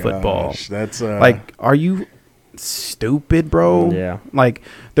in football. That's like, are you stupid, bro? Yeah. Like,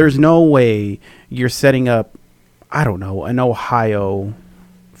 there's no way you're setting up, I don't know, an Ohio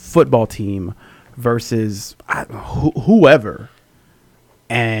football team versus whoever,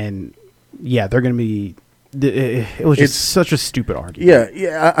 and yeah, they're gonna be. It was just such a stupid argument.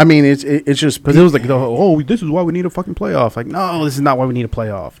 Yeah. I mean, it's just because it was like, this is why we need a fucking playoff. Like, no, this is not why we need a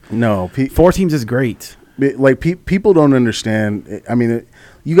playoff. No, 4 teams is great. Like people don't understand. I mean,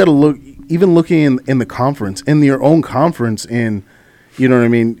 you got to look. Even looking in the conference, in your own conference, in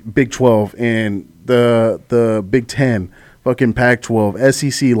Big 12 and the Big 10, fucking Pac-12,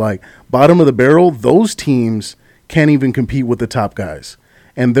 SEC, like bottom of the barrel. Those teams can't even compete with the top guys.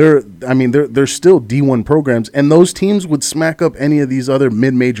 And they're still D1 programs, and those teams would smack up any of these other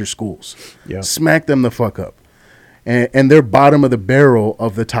mid-major schools. Yeah, smack them the fuck up, and they're bottom of the barrel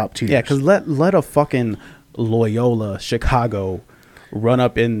of the top tiers. Yeah, because let a fucking Loyola Chicago run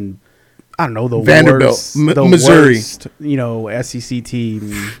up in, I don't know, the Vanderbilt, worst, Missouri, SEC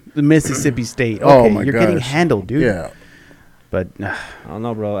team, Mississippi State. Oh Okay, my you're gosh. getting handled, dude. Yeah. But I don't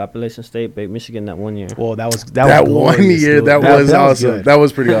know, bro. Appalachian State beat Michigan that one year. well, that was That one glorious, year, dude. that was awesome. good. That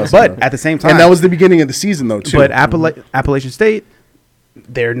was pretty awesome. But though. at the same time, and that was the beginning of the season, though, too. But Appalachian State,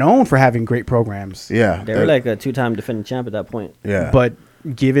 they're known for having great programs. yeah, They were like a 2-time defending champ at that point. yeah. But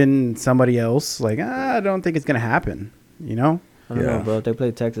given somebody else, like, I don't think it's gonna happen. I don't Yeah. know, bro. If they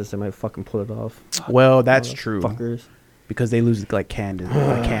play Texas, they might fucking pull it off. Well, that's true Fuckers. because they lose like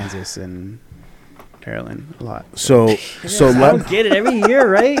Kansas and Maryland a lot. so I don't get it every year,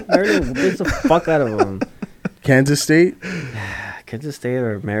 right? Maryland beats the fuck out of them. Kansas State. Kansas State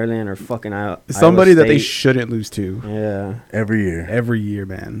or Maryland or fucking Somebody Iowa that they State. shouldn't lose to Yeah. Every year. every year,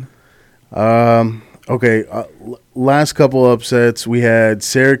 man. Okay. Last couple upsets, we had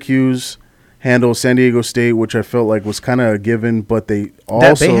Syracuse handle San Diego State, which I felt like was kind of a given, but they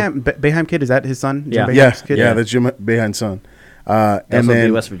also That Boeheim kid, is that his son? Jim Yeah. Boeheim's kid? yeah, that's Jim Boeheim's son. They And also beat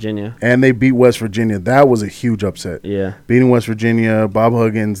then West Virginia. and they beat West Virginia. That was a huge upset. Yeah. Beating West Virginia, Bob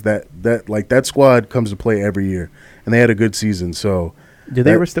Huggins, that squad comes to play every year, and they had a good season. So Did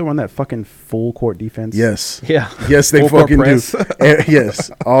they ever still run that fucking full court defense? yes, Yeah. yes, they Full court fucking do. press. Yes,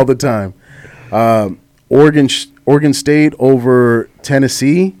 all the time. Oregon State over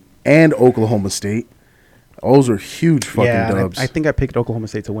Tennessee and Oklahoma State. Those are huge fucking Yeah, dubs. I think I picked Oklahoma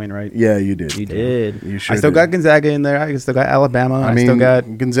State to win, right? Yeah, you did. You did. You sure I still did. got Gonzaga in there. I still got Alabama. I mean, still got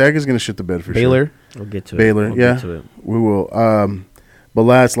Gonzaga's gonna shit the bed for Baylor. We'll get to sure. Baylor, it. We'll yeah, get to it. we will. But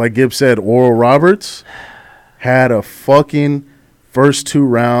last, like Gibbs said, Oral Roberts had a fucking first 2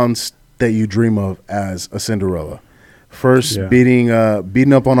 rounds that you dream of as a Cinderella. First Yeah. beating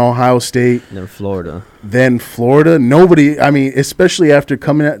up on Ohio State, And then Florida. then Florida. Nobody, I mean, especially after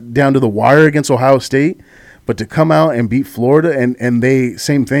coming down to the wire against Ohio State, but to come out and beat Florida, and they,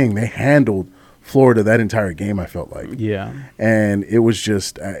 same thing, they handled Florida that entire game, I felt like. Yeah. And it was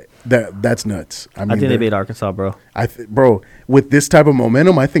just, that's nuts. I mean, I think they beat Arkansas, bro. bro, with this type of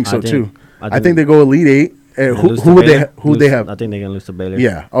momentum, I think so I think- too. I I think think- they go Elite Eight. They Who lose to would Baylor. who they have? I think they're gonna lose to Baylor.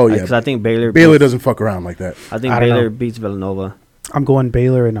 Yeah. Oh yeah. Because I think Baylor Baylor beats- doesn't fuck around like that. I think I don't Baylor know. beats Villanova. I'm going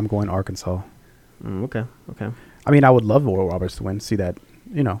Baylor and I'm going Arkansas. Okay. I mean, I would love Oral Roberts to win. See that,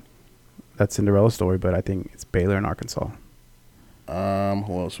 that Cinderella story, but I think it's Baylor and Arkansas. Who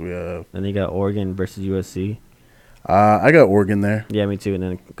else we have? Then you got Oregon versus USC. I got Oregon there. Yeah, me too. And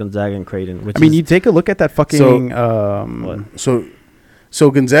then Gonzaga and Creighton. Which I mean, is, you take a look at that fucking. what? So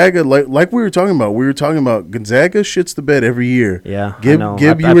Gonzaga, like we were talking about, Gonzaga shits the bed every year. Yeah, I Gib, know.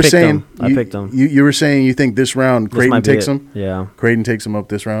 Gib, I you were picked saying them. I picked them. You were saying you think this round This Creighton might be takes it. them. Yeah. Creighton takes them up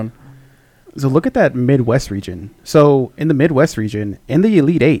this round. So look at that Midwest region. So in the Midwest region, in the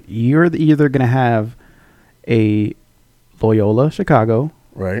Elite Eight, you're either going to have a Loyola Chicago,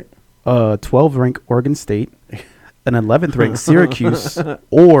 Right. 12th ranked Oregon State, an 11th ranked Syracuse,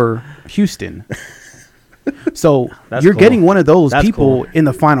 or Houston. So That's you're cool. getting one of those That's people cool. in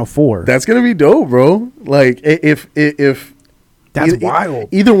the Final Four. That's gonna be dope, bro. Like if That's either, wild.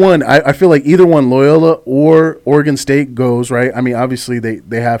 Either one, I feel like either one, Loyola or Oregon State goes, right? I mean, obviously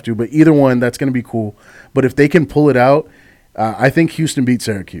they have to, but either one, that's gonna be cool. But if they can pull it out, I think Houston beats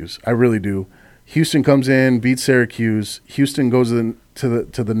Syracuse. I really do. Houston comes in, beats Syracuse. Houston goes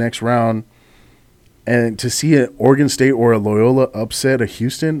to the next round, and to see an Oregon State or a Loyola upset a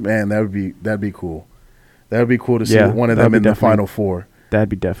Houston, man, that'd be cool. That would be cool to see Yeah, one of that'd them be in the definitely- Final Four. That'd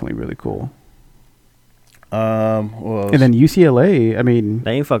be definitely really cool. Well, And then UCLA, I mean,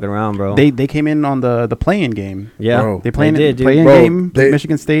 They ain't fucking around, bro. they came in on the play-in game. yeah, Bro. They playing did, dude. play-in Bro, game. they-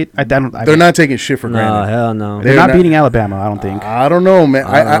 Michigan State. they're not taking shit for No, granted. hell no. They're not beating Alabama. I don't think. I don't know, man.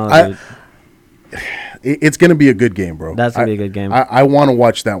 I don't know, dude. It's gonna be a good game, bro. That's gonna be a good game. I want to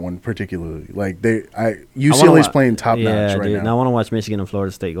watch that one particularly. Like UCLA's playing top notch right dude. now. I want to watch Michigan and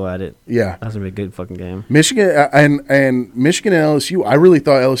Florida State go at it. Yeah, That's gonna be a good fucking game. Michigan and Michigan and LSU. I really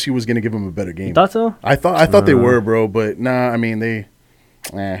thought LSU was gonna give them a better game. You thought so? I thought they were, bro. But nah, I mean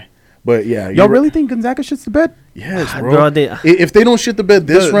But yeah, Y'all you're really think Gonzaga shits the bed? Yes, bro. Bro, they- If they don't shit the bed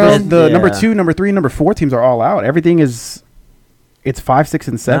this round, The Yeah. number 2, number 3, number 4 teams are all out. Everything is, it's 5, 6,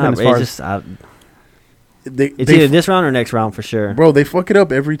 and 7 Nah, as bro, far it's as. it's either this round or next round for sure. bro, they fuck it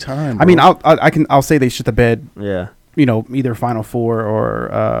up every time. I mean, bro. I'll say they shit the bed. Yeah, You know, either Final Four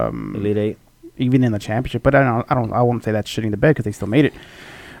or Elite Eight. even in the championship. But I won't say that's shitting the bed because they still made it.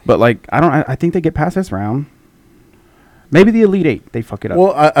 But like, I think they get past this round. Maybe the Elite Eight, they fuck it up.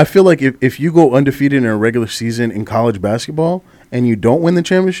 Well, I feel like if you go undefeated in a regular season in college basketball and you don't win the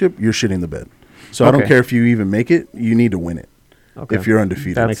championship, you're shitting the bed. So I don't Okay. care if you even make it, you need to win it Okay, if you're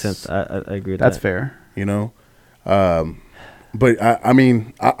undefeated. that makes sense. I agree with That's that. fair. You know? But I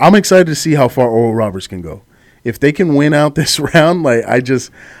mean, I'm excited to see how far Oral Roberts can go. If they can win out this round, like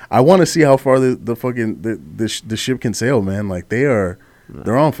I want to see how far the ship can sail, man. Like they're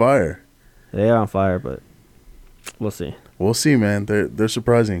on fire. They are on fire, but we'll see. We'll see, man. They're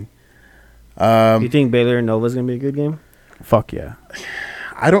surprising. You think Baylor and Nova's gonna be a good game? Fuck yeah.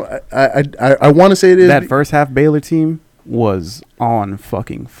 I want to say it is That first half Baylor team was on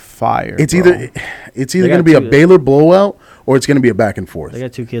fucking fire. It's bro. either They going to got be a two- Baylor blowout or it's going to be a back and forth. They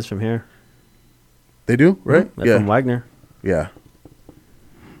got 2 kids from here. They do, right? They're from Wagner. Yeah.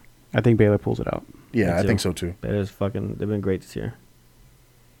 I think Baylor pulls it out. Yeah, Me I too. think so too. Baylor's fucking. They've been great this year.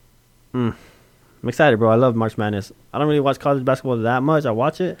 I'm excited, bro. I love March Madness. I don't really watch college basketball that much. I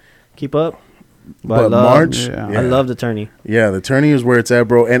watch it, keep up, but I But love, March, Yeah. I love the tourney. Yeah, the tourney is where it's at,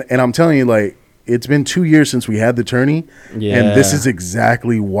 bro. And I'm telling you, like, it's been 2 years since we had the tourney, and this Yeah. is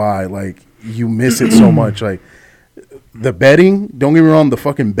exactly why. Like, you miss it so much. Like, the betting. Don't get me wrong. The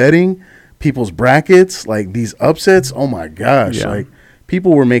fucking betting, people's brackets, like these upsets. Oh my gosh! Yeah. Like,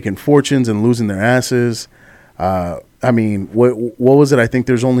 people were making fortunes and losing their asses. I mean, what was it? I think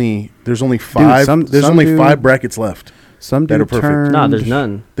there's only 5. some there's only dude- 5 brackets left. Some That are dude perfect. turned. No, there's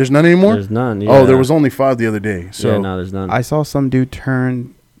none. There's none anymore. There's none. Oh, there yeah. was only 5 the other day. So yeah, no, there's none. I saw some dude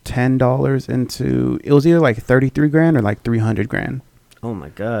turn $10 into. It was either like 33 grand or like 300 grand. oh my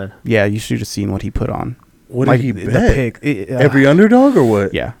god. Yeah, you should have seen what he put on. what Like, did he the bet? pick. Every underdog or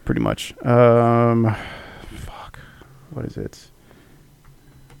what? Yeah, pretty much. Fuck. What is it?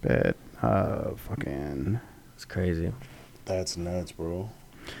 Bet. Fucking. It's crazy. That's nuts, bro.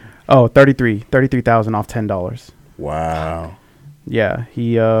 Oh, 33,000 off $10. Wow. Yeah,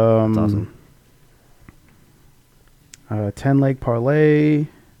 he That's awesome. 10 leg parlay.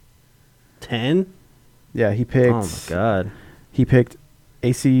 10? Yeah, he picked. Oh my god. He picked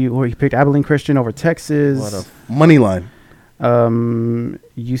ACU, or he picked Abilene Christian over Texas. What a Money line.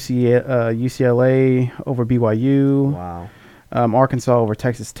 UCLA over BYU. wow. Arkansas over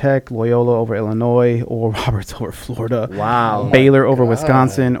Texas Tech. Loyola over Illinois. Oral Roberts over Florida. Wow. Baylor over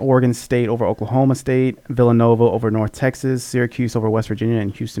Wisconsin. Oregon State over Oklahoma State. Villanova over North Texas. Syracuse over West Virginia.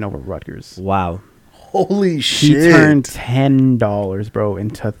 And Houston over Rutgers. Wow. Holy He shit. turned $10, bro,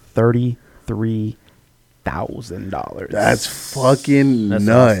 into $33,000. That's fucking That's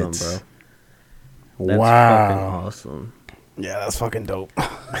nuts. awesome, bro. That's wow. fucking awesome. Yeah, that's fucking dope.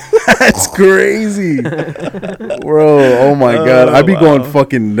 That's crazy. Bro, oh my god. I'd be going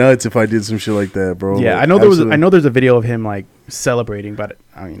fucking nuts if I did some shit like that, bro. Yeah, Like, I know absolutely. I know there's a video of him like celebrating, but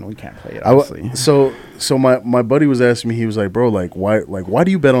I mean we can't play it obviously. So my buddy was asking me, he was like, bro, why do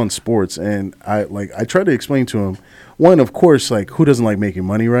you bet on sports? And I tried to explain to him, one, of course, like, who doesn't like making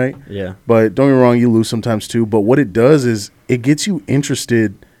money, right? Yeah. But don't get me wrong, you lose sometimes too. But what it does is it gets you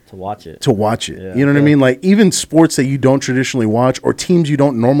interested To watch it. to watch it. Yeah. You know what I Yeah. mean? Like, even sports that you don't traditionally watch or teams you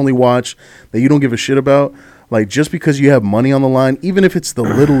don't normally watch that you don't give a shit about, Like, just because you have money on the line, even if it's the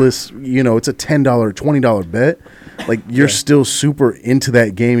littlest, it's a $10, $20 bet, like, you're still super into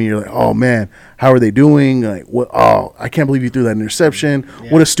that game, and you're like, oh, man, how are they doing? Like, what? Oh, I can't believe you threw that interception.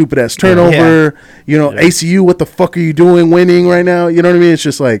 Yeah. What a stupid-ass turnover. Yeah. ACU, what the fuck are you doing winning right now? You know what I mean? It's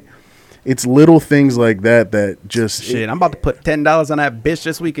just like, it's little things like that just... Shit, I'm about to put $10 on that bitch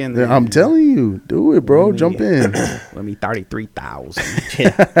this weekend. I'm telling you. Do it, bro. Jump in. Let me 33,000.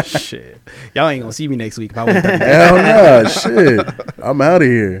 Yeah. Shit. Y'all ain't going to see me next week if I win 30. Hell no. Shit. I'm out of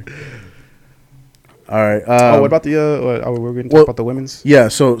here. All right. What about the... we're going to talk about the women's? Yeah,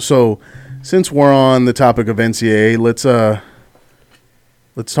 so since we're on the topic of NCAA,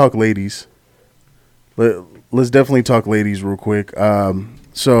 let's talk ladies. Let's definitely talk ladies real quick.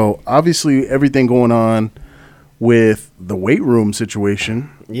 So, obviously, everything going on with the weight room situation.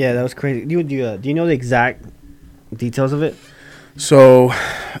 Yeah, that was crazy. Do you know the exact details of it? So,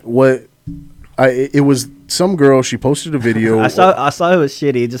 it was some girl, she posted a video. I saw it was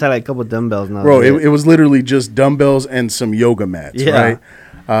shitty. It just had like a couple dumbbells. Now, bro, it was literally just dumbbells and some yoga mats, right?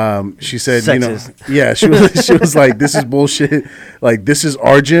 She said, sexist. She was like, this is bullshit. Like, this is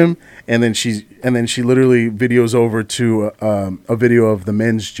our gym. And then she literally videos over to a video of the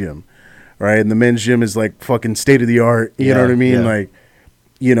men's gym, right? And the men's gym is like fucking state of the art. You know what I mean? Yeah.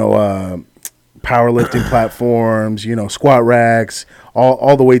 Like, powerlifting platforms, squat racks,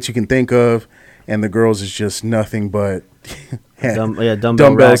 all the weights you can think of. And the girls is just nothing but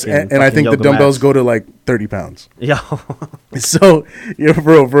dumbbells. And I think the dumbbells go to like 30 pounds. Yeah. So,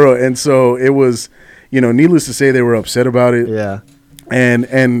 bro. And so it was, needless to say, they were upset about it. Yeah.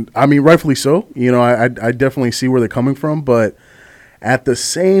 And I mean, rightfully so. I definitely see where they're coming from, but at the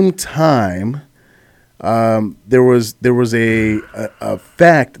same time, there was a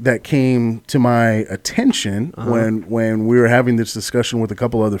fact that came to my attention when we were having this discussion with a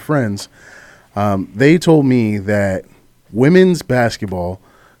couple other friends. They told me that women's basketball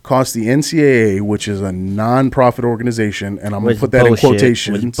cost the NCAA, which is a non-profit organization, and I'm going to put that in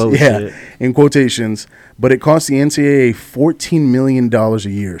quotations. Yeah, in quotations. But it costs the NCAA $14 million a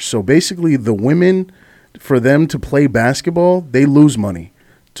year. So basically, the women, for them to play basketball, they lose money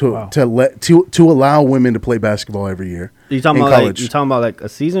to allow women to play basketball every year. You talking about like a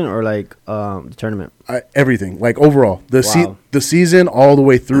season or like the tournament? Everything, like overall, the season all the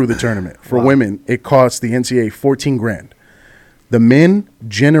way through the tournament. For women, it costs the NCAA $14,000. The men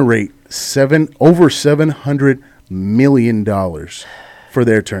generate over $700 million for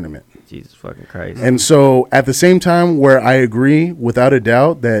their tournament. Jesus fucking Christ. And so at the same time, where I agree without a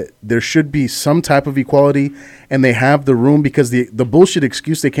doubt that there should be some type of equality, and they have the room, because the bullshit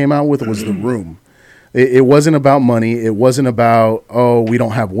excuse they came out with was the room. It wasn't about money. It wasn't about, we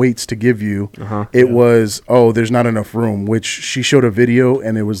don't have weights to give you. It was, there's not enough room, which she showed a video,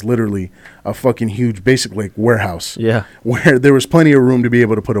 and it was literally a fucking huge, basically like warehouse. Yeah. Where there was plenty of room to be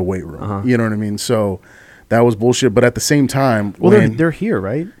able to put a weight room. You know what I mean? So that was bullshit. But at the same time, they're here,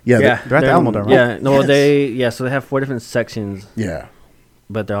 right? Yeah. They're at the Alamo, right? Yeah. No, so they have 4 different sections. Yeah.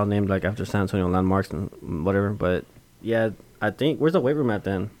 But they're all named like after San Antonio landmarks and whatever. But yeah, I think, where's the weight room at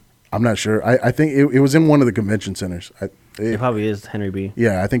then? I'm not sure. I think it was in one of the convention centers. It probably is Henry B.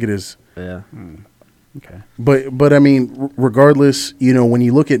 Yeah, I think it is. Yeah. Okay. But I mean, regardless, when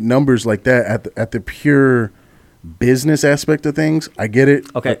you look at numbers like that at the pure business aspect of things, I get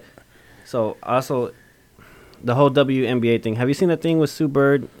it. Okay. So also, the whole WNBA thing. Have you seen the thing with Sue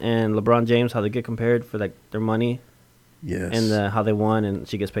Bird and LeBron James? How they get compared for like their money? Yes. And how they won, and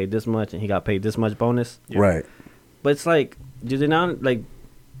she gets paid this much, and he got paid this much bonus. Yeah. Right. But it's like, do they not like?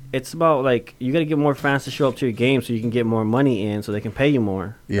 It's about like you got to get more fans to show up to your game so you can get more money in, so they can pay you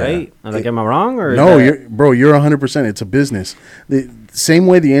more. Yeah. Right? Like, am I wrong or no? You're 100%. It's a business. The same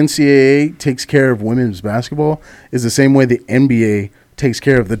way the NCAA takes care of women's basketball is the same way the NBA takes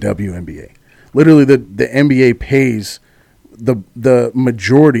care of the WNBA. Literally, the NBA pays the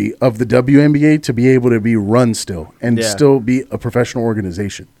majority of the WNBA to be able to be run still and still be a professional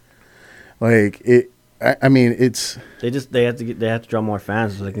organization. Like it. I mean, it's they have to draw more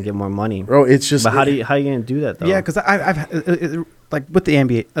fans so they can get more money. Bro, it's just. But how you gonna do that though? Yeah, because I've like with the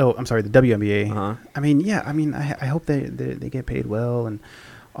NBA. Oh, I'm sorry, the WNBA. I mean, I hope they get paid well and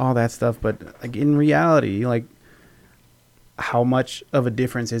all that stuff. But like in reality, like how much of a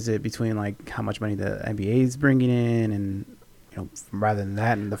difference is it between like how much money the NBA is bringing in and rather than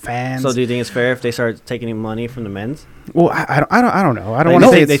that and the fans? So do you think it's fair if they start taking money from the men's? Well, I don't know. I don't want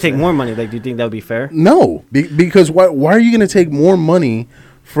to say they take more money. Like, do you think that would be fair? No, because why are you going to take more money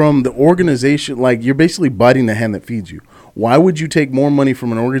from the organization? Like, you're basically biting the hand that feeds you. Why would you take more money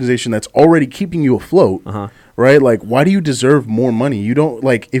from an organization that's already keeping you afloat? Right? Like, why do you deserve more money? You don't,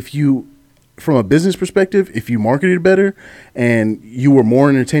 like, if you from a business perspective if you marketed better and you were more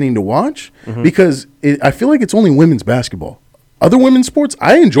entertaining to watch, because I feel like it's only women's basketball. Other women's sports,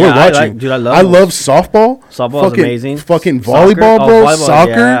 I enjoy Yeah, watching. dude, I I love softball. Softball is amazing. Fucking Soccer. volleyball, Oh, bro. volleyball,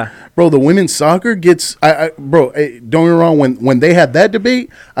 Soccer. yeah. Bro, the women's soccer gets, bro. Don't get me wrong. When they had that debate,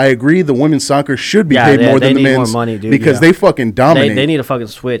 I agree. The women's soccer should be Yeah, paid more they than the need more men's money, dude. because Yeah. they fucking dominate. They need a fucking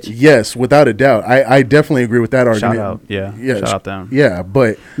switch. Yes, without a doubt. I definitely agree with that argument. out. Yeah. Shout out them. Yeah,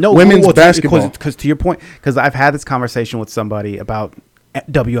 but No, women's well, basketball. Because to your point, because I've had this conversation with somebody about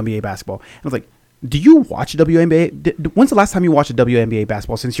WNBA basketball. And I was like, do you watch WNBA? When's the last time you watched a WNBA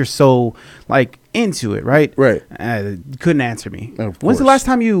basketball? Since you're so like into it, right? Right. Couldn't answer me. Of When's the course. last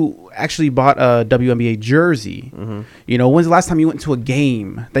time you actually bought a WNBA jersey? You know, when's the last time you went to a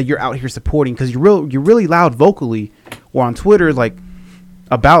game that you're out here supporting? Because you're really loud vocally or on Twitter, like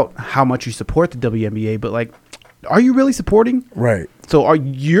about how much you support the WNBA, but like, are you really supporting? Right. So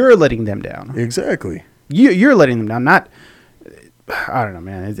you're letting them down? Exactly. You're letting them down. Not. I don't know,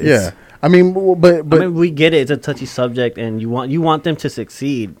 man. It's, Yeah. I mean, but I mean, we get it. It's a touchy subject, and you want them to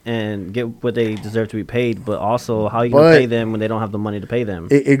succeed and get what they deserve to be paid. But also, how are you gonna But- pay them when they don't have the money to pay them?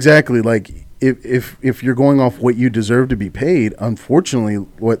 Exactly. Like if you're going off what you deserve to be paid, unfortunately,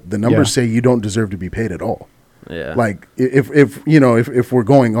 what the numbers say, you don't deserve to be paid at all. Yeah. Like if you know if we're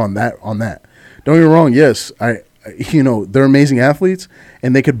going on that, don't get me wrong. Yes, they're amazing athletes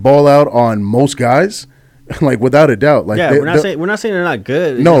and they could ball out on most guys, like without a doubt. Like yeah, we're not saying they're not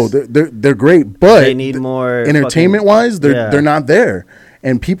good. It's no, just they're great, but they need more entertainment wise. yeah. They're not there,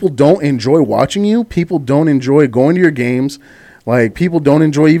 and people don't enjoy watching you. People don't enjoy going to your games. Like people don't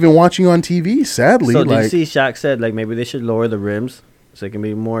enjoy even watching you on TV. Sadly, So like did you see Shaq said like maybe they should lower the rims so it can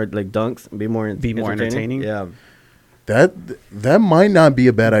be more like dunks, and be more entertaining? Yeah, that might not be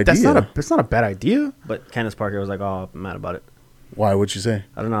a bad idea. That's not a bad idea. but Candace Parker was like, "Oh, I'm mad about it." Why would you say?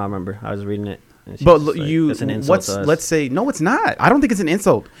 I don't know. I remember I was reading it. and she But was like, "It's an insult what's to us." let's say no, it's not. I don't think it's an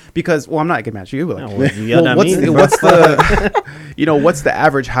insult because I'm not getting mad at you. But No, like, well, you yelled at me. what's the what's the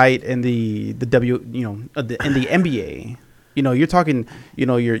average height in the in the NBA? You know, you're talking. You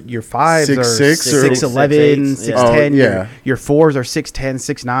know, your fives 6'6" are or- 6'11", 6'8", 6'10". yeah. Your fours are 6'10",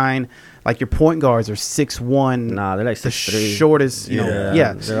 6'9". Like your point guards are 6'1". Nah, they're like the 6'3". shortest. Yeah. they're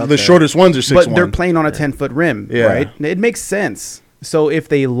up The there. shortest ones are 6'1". But they're playing on a 10-foot rim, Yeah. right? It makes sense. So if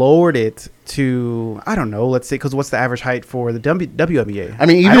they lowered it to, I don't know, let's say, because what's the average height for the WNBA? I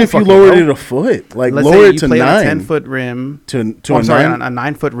mean, even don't if you fucking lowered know. it a foot, like Let's lower say it you to play on a 9 10-foot rim to Oh, a I'm sorry, 9, a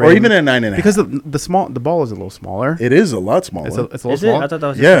 9-foot rim, or even a 9.5. because the ball is a little smaller. It is a lot smaller. It's a little Is it? smaller. I thought that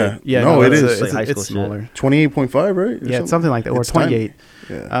was just Yeah. like, Yeah, No, it it's is. Like high school it's shit. smaller. 28.5, right? Or Yeah, it's something like that, or It's tiny. 28.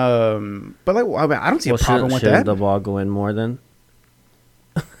 Yeah. But like, I mean, I don't see a problem with should that. the ball go in more than?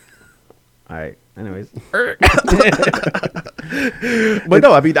 All right. Anyways, But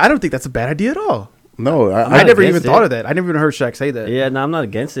no, I mean, I don't think that's a bad idea at all. No, I never even against thought it. of that. I never even heard Shaq say that. yeah, no, I'm not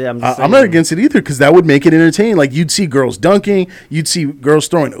against it. I'm just I'm not against it either because that would make it entertaining. Like you'd see girls dunking, you'd see girls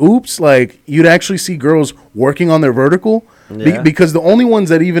throwing oops. Like you'd actually see girls working on their vertical Yeah. because the only ones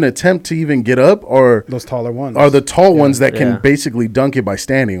that even attempt to even get up are Those taller ones the tall ones that can Yeah. basically dunk it by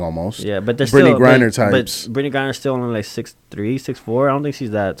standing almost. Yeah, but there's Brittany still Griner but types. Brittany Griner's still only like 6'3", 6'4". I don't think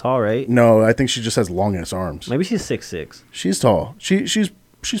she's that tall, right? No, I think she just has long ass arms. Maybe she's 6'6". She's tall. She's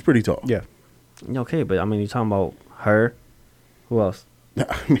pretty tall. Yeah. Okay, but I mean, you're talking about her. Who else?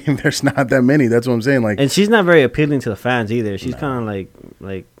 I mean, there's not that many. That's what I'm saying. Like, And she's not very appealing to the fans either. She's kind of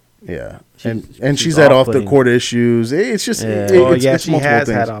like yeah, she's- and she's she's had off the off-putting. court issues. It's just, Yeah. it's She multiple has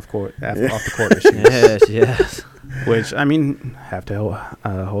things. had off the court issues. yes, yes. Which I mean, have to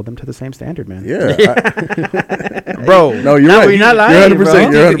hold them to the same standard, man. Yeah, bro. no, you're No, right. you're not lying, You're 100%. bro.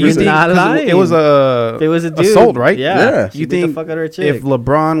 You're You're 100%. not 'cause lying. It was a It was a dude. assault, right? Yeah. Yeah. She You beat think the fuck out of her chick. if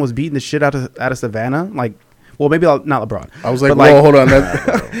LeBron was beating the shit out of Savannah, like, well, maybe not LeBron. I was like, but, whoa, hold on.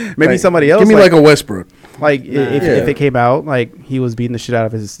 That, maybe like, somebody else. Give me like a Westbrook. like if Yeah. it came out like he was beating the shit out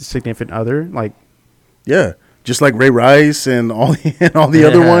of his significant other, like Yeah, just like Ray Rice and all the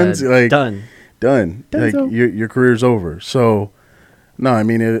other Yeah, ones. Like done. done. Like Dunzo. your career's over. So, no, I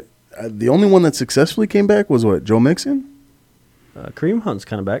mean, the only one that successfully came back was what, Joe Mixon. Kareem Hunt's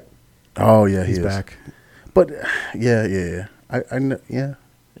kind of back. Oh yeah, he's he is. back. But yeah. I yeah.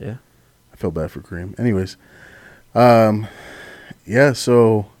 Yeah. I feel bad for Kareem. Anyways, yeah.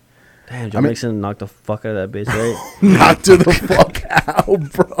 So Damn, Joe I mean- Mixon knocked the fuck out of that bitch, right? knocked to the fuck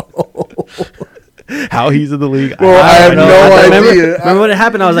out, bro. How he's in the league? Bro, I have know. no I idea. Remember when it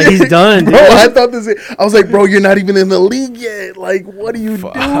happened? I was like, he's done, dude. Bro, I thought this. I was like, bro, you're not even in the league yet. Like, what are you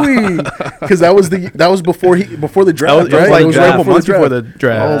doing? Because that was before the draft, That was right? like It was a right couple months before the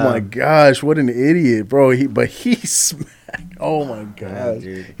draft. Oh my gosh, what an idiot, bro! He smacked. Oh my gosh,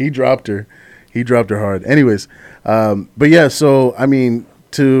 dude. he dropped her. He dropped her hard. Anyways, but yeah, so I mean,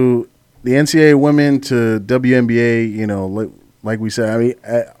 to the NCAA women, to WNBA, you know, like we said, I mean,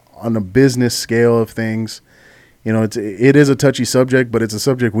 on a business scale of things, you know, it is a touchy subject, but it's a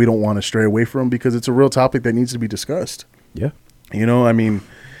subject we don't want to stray away from because it's a real topic that needs to be discussed. Yeah. You know, I mean,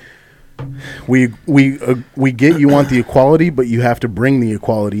 we get you want the equality, but you have to bring the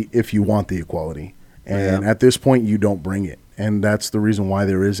equality if you want the equality. And at this point, you don't bring it, and that's the reason why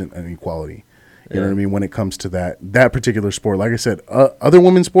there isn't an equality. You know what I mean? When it comes to that particular sport, like I said, other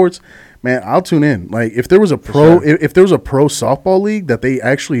women's sports, man, I'll tune in. Like if there was a if there was a pro softball league that they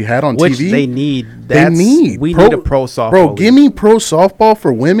actually had on Which TV, they need. We pro, need a pro softball. Bro, league. give me pro softball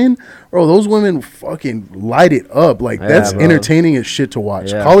for women. Bro, those women fucking light it up. Like that's bro. entertaining as shit to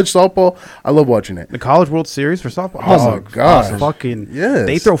watch. Yeah. College softball, I love watching it. The College World Series for softball. Oh, gosh. Fucking Yes.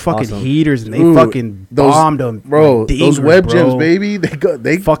 They throw fucking Awesome. heaters and they Dude, fucking bombed them, bro. like Those dingers, web bro. gems, baby.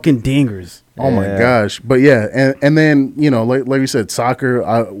 They fucking dingers. Oh my Yeah. gosh! But yeah, and then you know, like we said, soccer,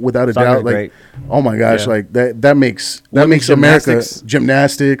 without a Soccer's doubt, like great. oh my gosh, Yeah. like that makes Women's America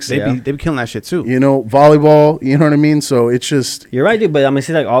gymnastics. They Yeah. be killing that shit too. You know, volleyball. You know what I mean? So it's just You're right, dude. But I mean,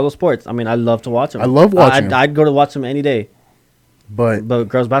 see, like all those sports. I mean, I love to watch them. I love watching 'em. I'd go to watch them any day. but But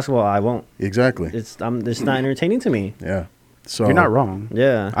girls basketball, I won't. exactly, It's not entertaining to me. yeah. So You're not wrong.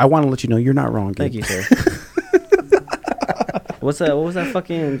 Yeah. I want to let you know you're not wrong. Thank Gabe. you, sir. What was that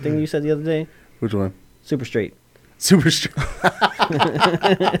fucking thing you said the other day? Which one? Super straight. Super strong.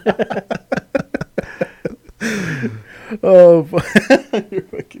 Oh, you're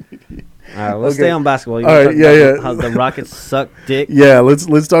fucking idiot. All right, let's Okay. stay on basketball. You All wanna right, talk yeah, about yeah. How the Rockets suck dick. Yeah,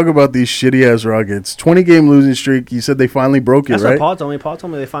 let's talk about these shitty ass Rockets. 20-game losing streak. You said they finally broke it, That's right? what Paul told me. Paul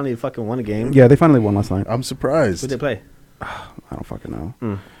told me they finally fucking won a game. Yeah, they finally won last night. I'm surprised. Who they play? I don't fucking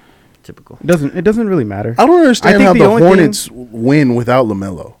know. Typical. It doesn't really matter. I don't understand think how the the only Hornets win without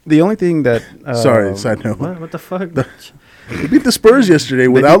LaMelo. The only thing that Sorry, side note. What the fuck? They beat the Spurs yesterday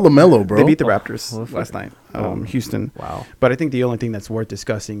without LaMelo, bro. They beat the Raptors Oh, fuck. last night. Houston. Wow. But I think the only thing that's worth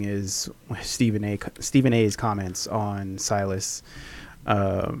discussing is Stephen A's comments on Silas.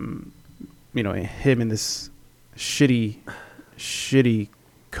 You know, him in this shitty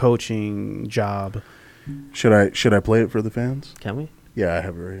coaching job. Should I play it for the fans? Can we? Yeah, I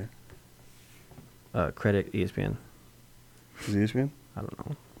have it right here. Credit ESPN. Is it ESPN? I don't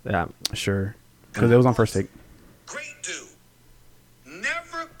know. Yeah. Sure. Because it was on First Take. Great dude.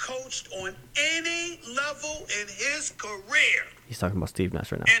 Never coached on any level in his career. He's talking about Steve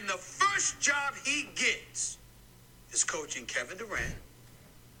Nash right now. And the first job he gets is coaching Kevin Durant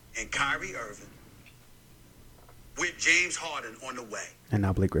and Kyrie Irving with James Harden on the way. And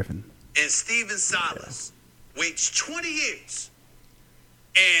now Blake Griffin. And Steven Silas waits 20 years.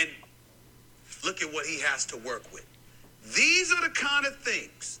 And look at what he has to work with. These are the kind of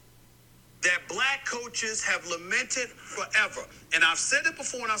things that black coaches have lamented forever. And I've said it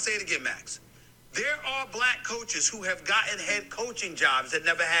before and I'll say it again, Max. There are black coaches who have gotten head coaching jobs that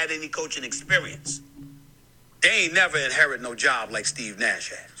never had any coaching experience. They ain't never inherit no job like Steve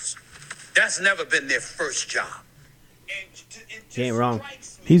Nash has. That's never been their first job. And it He ain't just wrong.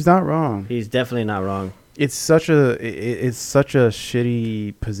 strikes me. He's not wrong. He's definitely not wrong. It's such a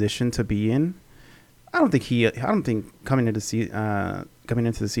shitty position to be in. I don't think coming into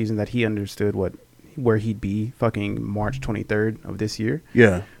the season that he understood where he'd be fucking March 23rd of this year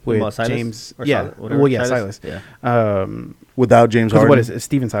Yeah. with About Silas? James. Or Yeah. Silas? Whatever. Well, yeah, Silas? Silas. Yeah. Without James Because Harden. what is it?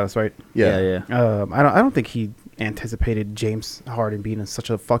 Steven Silas, right? Yeah. I don't think he anticipated James Harden being such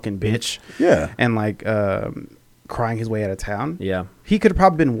a fucking bitch. Yeah. And like crying his way out of town. Yeah. He could have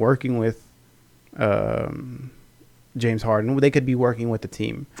probably been working with James Harden. They could be working with the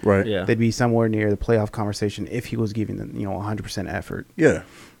team. Right. Yeah. They'd be somewhere near the playoff conversation if he was giving them, 100% effort. Yeah.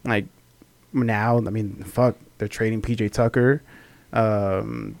 Like now, I mean, fuck, they're trading PJ Tucker. They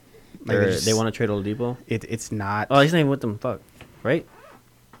want to trade Oladipo. It's not. Oh, he's not even with them. Fuck. Right?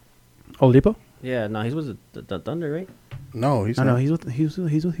 Oladipo? Yeah. No, he's with the Thunder, right? No, he's No, not. no, he's with He's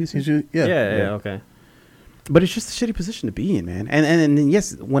just, yeah. Yeah. Okay. But it's just a shitty position to be in, man. And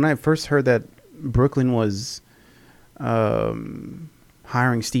yes, when I first heard that Brooklyn was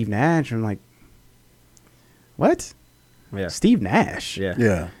hiring Steve Nash, I'm like, what? Yeah. Steve Nash? Yeah.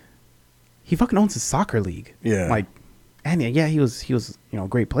 Yeah. He fucking owns a soccer league. Yeah. Like, and yeah, he was a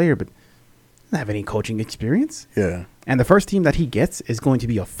great player, but doesn't have any coaching experience. Yeah. And the first team that he gets is going to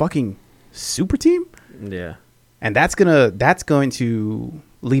be a fucking super team, Yeah. and that's going to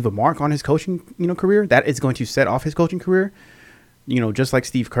leave a mark on his coaching, career. That is going to set off his coaching career. Just like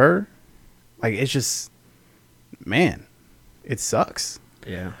Steve Kerr. Like, it's just, man, it sucks.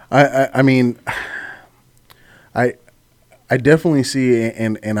 Yeah. I mean, I I definitely see it,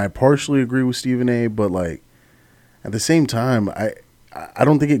 and I partially agree with Stephen A. But like at the same time, I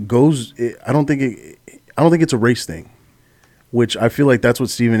don't think it goes. I don't think it's a race thing, which I feel like that's what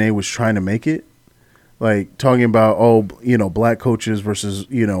Stephen A. was trying to make it. Like talking about black coaches versus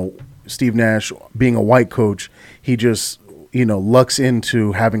Steve Nash being a white coach. He just lucks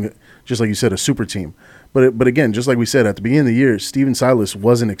into having, just like you said, a super team. But again, just like we said at the beginning of the year, Steven Silas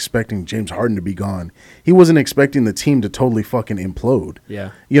wasn't expecting James Harden to be gone. He wasn't expecting the team to totally fucking implode.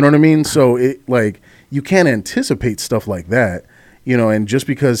 Yeah. You know what I mean? So you can't anticipate stuff like that, and just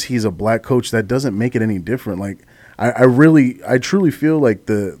because he's a black coach, that doesn't make it any different. Like I truly feel like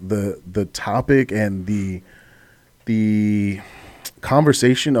the topic and the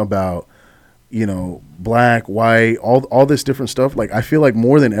conversation about black, white, all this different stuff, like I feel like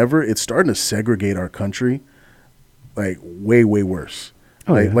more than ever it's starting to segregate our country like way worse.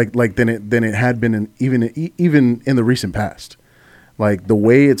 Like than it had been even in the recent past. Like the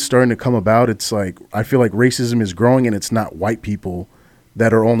way it's starting to come about, it's like I feel like racism is growing, and it's not white people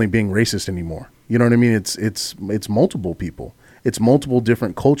that are only being racist anymore. You know what I mean? It's multiple people. It's multiple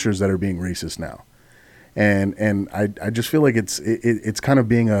different cultures that are being racist now. And I just feel like it's kind of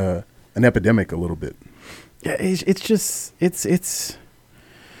being an epidemic a little bit. Yeah, it's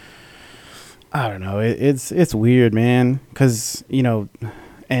I don't know. It's weird, man. Because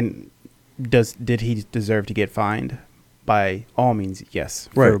and did he deserve to get fined? By all means, yes.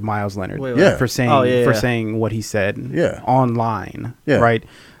 For Right. Miles Leonard, Wait, Yeah. for saying saying what he said, online, Yeah. right?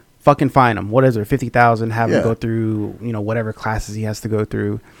 Fucking fine him. What is it? 50,000. Have him Yeah. go through whatever classes he has to go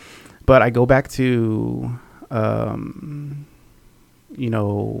through. But I go back to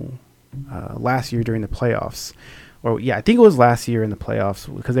last year during the playoffs, I think it was last year in the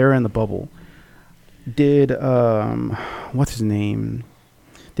playoffs because they were in the bubble. Did what's his name?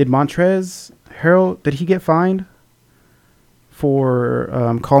 Did Montrezl Harrell? Did he get fined for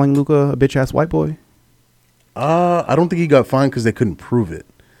calling Luka a bitch ass white boy? I don't think he got fined because they couldn't prove it.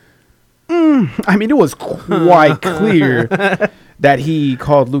 I mean, it was quite clear that he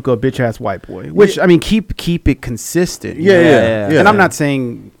called Luka a bitch ass white boy. Which I mean, keep it consistent. Yeah. And I'm not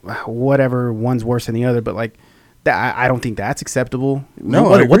saying whatever one's worse than the other, but like that, I don't think that's acceptable. No,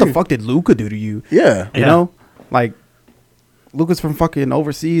 what the agree. fuck did Luka do to you? Yeah. You know, like Luka's from fucking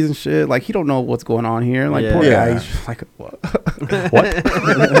overseas and shit. Like he don't know what's going on here. Like poor Yeah. guy. He's just like what? What?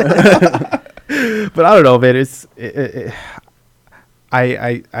 But I don't know, man.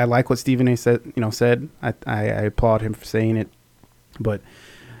 I like what Stephen A. said. I applaud him for saying it, but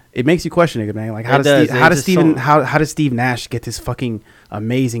it makes you question it, man. Like how does Steve Nash get this fucking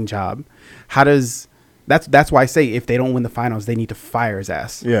amazing job? That's why I say if they don't win the finals, they need to fire his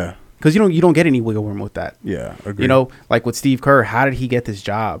ass. Yeah. Because you don't get any wiggle room with that. Yeah. Agreed. Like with Steve Kerr, how did he get this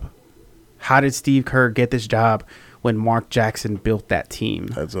job? How did Steve Kerr get this job when Mark Jackson built that team?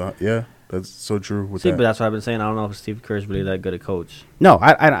 That's so true with See, that. but that's what I've been saying. I don't know if Steve Kerr is really that good a coach. No,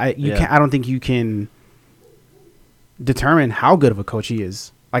 I don't think you can determine how good of a coach he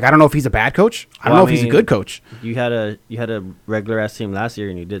is. Like I don't know if he's a bad coach. I don't know if he's a good coach. You had a regular ass team last year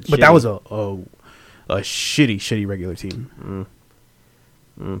and you did. But that was a shitty regular team.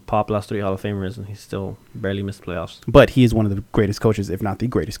 Pop lost 3 Hall of Famers and he still barely missed playoffs. But he is one of the greatest coaches, if not the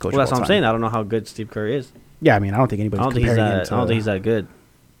greatest coach. Well, that's of all what I'm time. saying. I don't know how good Steve Kerr is. Yeah, I mean, I don't think I anybody's don't think comparing him to. I don't think he's that good.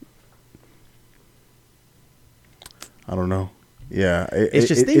 I don't know. Yeah, It's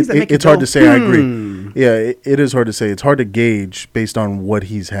just things that make you it's hard go, to say. I agree. Yeah, it is hard to say. It's hard to gauge based on what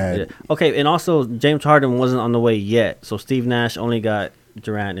he's had. Yeah. Okay, and also James Harden wasn't on the way yet, so Steve Nash only got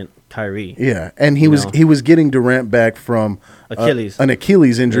Durant and Kyrie. Yeah, and he was getting Durant back from Achilles. an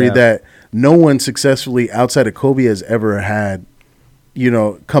Achilles injury Yeah. that no one successfully outside of Kobe has ever had,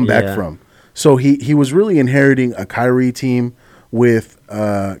 come back Yeah. from. So he was really inheriting a Kyrie team with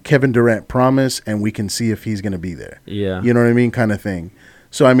Kevin Durant promise, and we can see if he's going to be there. Yeah. You know what I mean, kind of thing.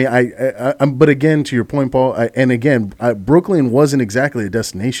 So I mean, but again, to your point, Paul, Brooklyn wasn't exactly a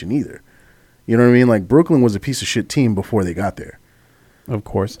destination either. You know what I mean? Like Brooklyn was a piece of shit team before they got there. Of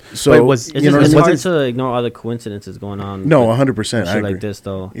course. So But it was, It's, you know, just, it's was hard it- to ignore all the coincidences going on. No, with 100%. I shit agree. like this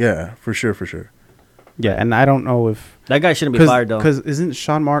though. Yeah, for sure. yeah, and I don't know if That guy shouldn't be fired though. because isn't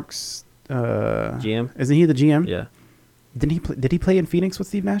Sean Marks GM. Isn't he the GM? Yeah. Did he play in Phoenix with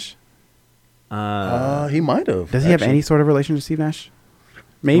Steve Nash? He might have. Does he have any sort of relation to Steve Nash?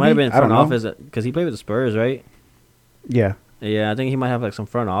 Maybe. He might have been I don't front know. office because he played with the Spurs, right? Yeah. Yeah, I think he might have like some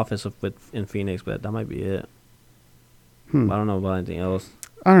front office in Phoenix, but that might be it. I don't know about anything else.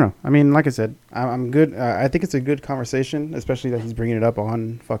 I don't know. I mean, like I said, I'm good. I think it's a good conversation, especially that he's bringing it up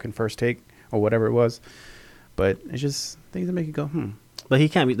on fucking First Take or whatever it was. But it's just things that make you go, But he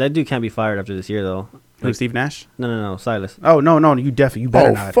can't be. That dude can't be fired after this year, though. Who, Steve Nash? No, Silas. Oh no, you better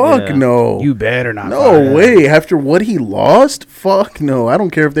Oh not. fuck Yeah. no! You better not. No fire him. way. After what he lost, fuck no. I don't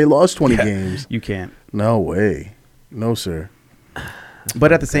care if they lost 20 games. You can't. No way. No sir.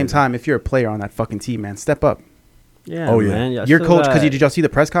 But at the same time, if you're a player on that fucking team, man, step up. Yeah. Oh, yeah. man. Y'all Your still coach, because got- did y'all see the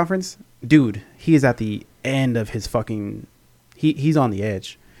press conference? Dude, he is at the end of his fucking. He's on the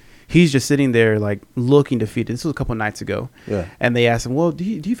edge. He's just sitting there like looking defeated. This was a couple nights ago. Yeah. And they asked him, "Well, do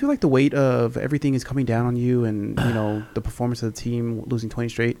you feel like the weight of everything is coming down on you, and the performance of the team losing 20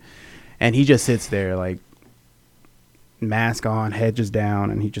 straight?" And he just sits there like mask on, head just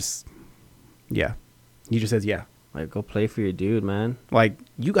down, and he just says, "Yeah." Like, go play for your dude, man. Like,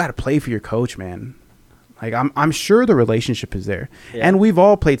 you got to play for your coach, man. Like, I'm sure the relationship is there. Yeah. And we've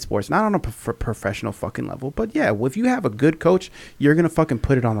all played sports, not on a professional fucking level, but yeah, if you have a good coach, you're going to fucking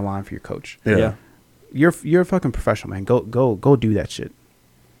put it on the line for your coach. Yeah. You're a fucking professional, man. Go do that shit.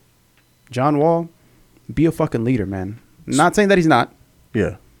 John Wall, be a fucking leader, man. Not saying that he's not,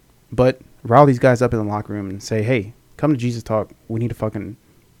 Yeah. but rile these guys up in the locker room and say, "Hey, come to Jesus Talk. We need to fucking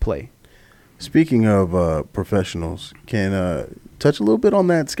play." Speaking of professionals, can touch a little bit on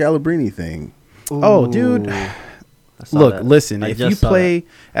that Scalabrini thing. Oh, dude. I saw Look, that. listen, I if you just saw play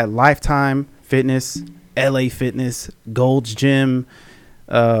at Lifetime Fitness, LA Fitness, Gold's Gym,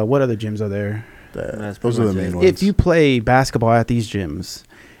 what other gyms are there? That's Those pretty are the much main it. ones. If you play basketball at these gyms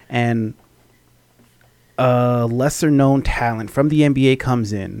and a lesser known talent from the NBA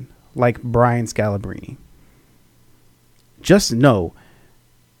comes in, like Brian Scalabrine, just know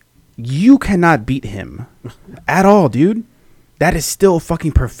you cannot beat him at all, dude. That is still a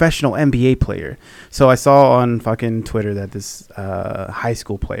fucking professional NBA player. So I saw on fucking Twitter that this high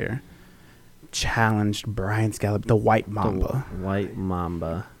school player challenged Brian Scalabrine, the White Mamba. The White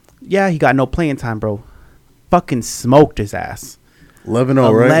Mamba. Yeah, he got no playing time, bro. Fucking smoked his ass.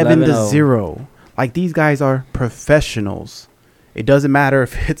 11-0, right? 11-0. Like, these guys are professionals. It doesn't matter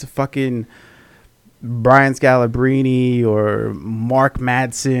if it's a fucking Brian Scalabrine or Mark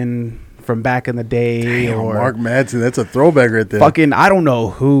Madsen from back in the day. Damn, or Mark Madsen, that's a throwback right there. fucking, I don't know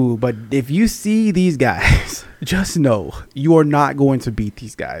who, but if you see these guys, just know you are not going to beat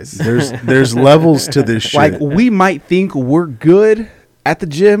these guys. There's levels to this shit. Like, we might think we're good at the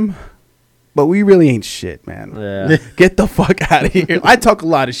gym, but we really ain't shit, man. Yeah. Get the fuck out of here. I talk a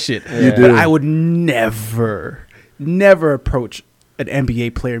lot of shit, You but do. I would never approach an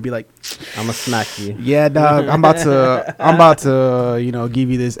NBA player and be like, I'm gonna smack you. "Yeah, dog, I'm about to, give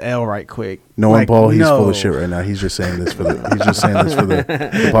you this L right quick." Knowing Like, Paul, he's no. full of shit right now. He's just saying this for the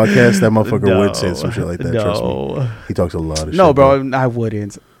podcast. That motherfucker would say some shit like that. Trust me. No. He talks a lot of shit. No, bro, I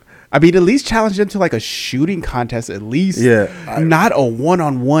wouldn't. I mean, at least challenge them to like a shooting contest. At least, Yeah, not a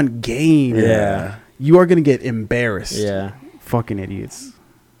one-on-one game. Yeah. You are gonna get embarrassed. Yeah. Fucking idiots.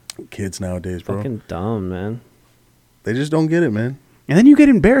 Kids nowadays, bro. Fucking dumb, man. They just don't get it, man. And then you get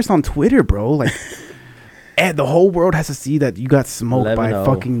embarrassed on Twitter, bro. Like, and the whole world has to see that you got smoked by 11-0.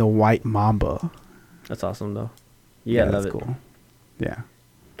 fucking the White Mamba. That's awesome, though. You gotta love that's it. cool. Yeah.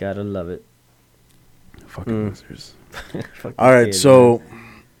 Gotta love it. Fucking losers. Fucking All right, kids, so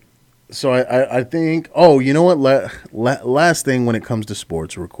I think. Oh, you know what? Last thing when it comes to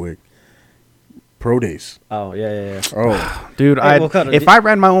sports, real quick. Pro days. man. Oh yeah. Oh, Dude, Hey, what kind of- if I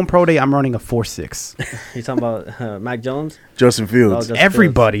ran my own pro day, I'm running a 4.6. You talking about Mac Jones? Justin Fields. Just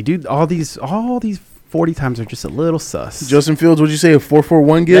Everybody, dude, all these 40 times are just a little sus. Justin Fields, what'd you say? A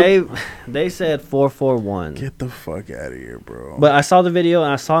 4.41 give? They said 4.41. Get the fuck out of here, bro. But I saw the video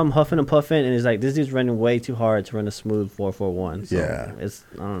and I saw him huffing and puffing, and he's like, "This dude's running way too hard to run a smooth 4.41." So Yeah. it's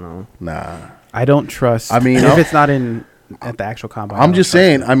I don't know. Nah. I don't trust. I mean, if I'll- it's not at the actual combine. I I'm don't just trust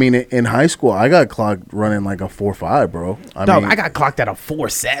saying. it. I mean, in high school, I got clocked running like a 4.5, bro. I Dog, mean, I got clocked at a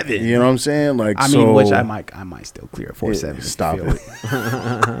 4.7. You know what I'm saying? Like, I mean, which I might still clear a 4.7. Stop if you it.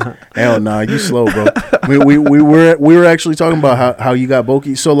 feel Hell nah, you slow, bro. we were actually talking about how you got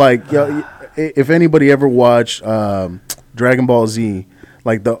bulky. So like, if anybody ever watched Dragon Ball Z,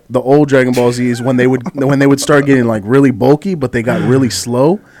 like the old Dragon Ball Z's when they would start getting like really bulky, but they got really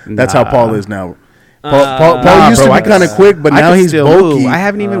slow. That's how Paul is now. Paul used bro, to be kind of quick, but I now can he's still bulky. move.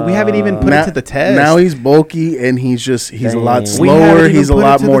 We haven't even put it to the test. Now he's bulky and he's a lot Dang. We haven't slower. even He's a put it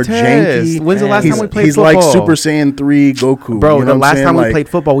lot to the more test. janky. When's the last He's- time we played He's like football? Super Saiyan 3 Goku. Bro, you know the what I'm last saying? time we Like, played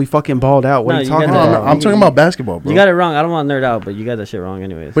football, we fucking balled out. What No, are you you talking gotta- about? I'm talking about basketball, bro. You got it wrong. I don't want to nerd out, but you got that shit wrong,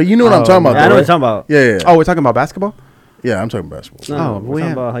 anyways. But you know what I'm talking about, I know though, what you're right? talking about. Yeah. Oh, we're talking about basketball? Yeah, I'm talking basketball. No, Oh, we're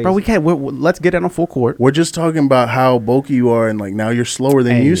talking about how you- bro, we can't. Let's get it on full court. We're just talking about how bulky you are, and like now you're slower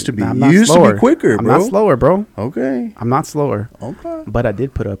than Hey, you used to be. I'm You not used to slower. be quicker, I'm bro. not slower, bro. Okay. I'm not slower. Okay. But I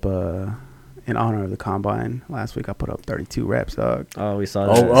did put up in honor of the combine. Last week I put up 32 reps, dog. Oh, we saw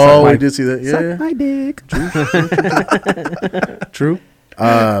that. Oh, my- we did see that. Suck Yeah, my dick. true.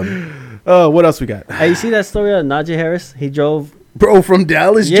 What else we got? Hey, you see that story of Najee Harris? He drove Bro, from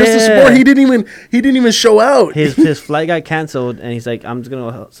Dallas, just to Yeah. support. He didn't even show out. his flight got canceled, and he's like, I'm just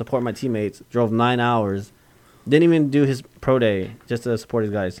gonna support my teammates. Drove 9 hours, didn't even do his pro day just to support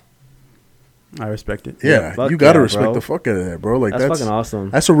his guys. I respect it. Yeah, fuck you gotta yeah, respect bro. the fuck out of that, bro. Like That's fucking awesome.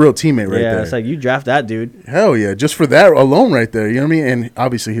 That's a real teammate right Yeah, there. it's like you draft that dude. Hell yeah, just for that alone, right there. You know what I mean? And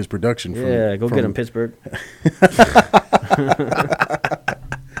obviously his production. Yeah, go get him, Pittsburgh.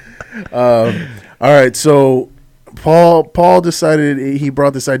 All right, so Paul decided he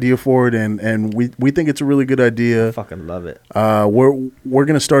brought this idea forward, and we think it's a really good idea. Fucking love it. We're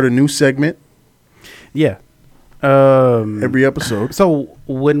gonna start a new segment Yeah. every episode. So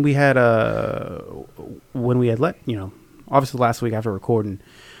when we had let obviously last week after recording,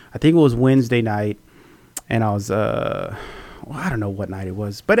 I think it was Wednesday night, and I was I don't know what night it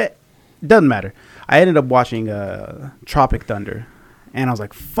was, but it doesn't matter. I ended up watching Tropic Thunder, and I was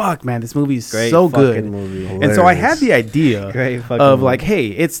like, "Fuck, man, this movie is Great so good." fucking movie. And so I had the idea Great fucking of movie. like, "Hey,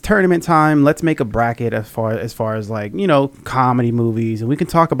 it's tournament time. Let's make a bracket as far as like comedy movies, and we can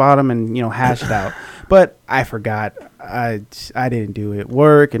talk about them and hash it out." But I forgot. I didn't do it.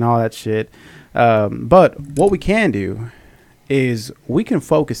 Work and all that shit. But what we can do is we can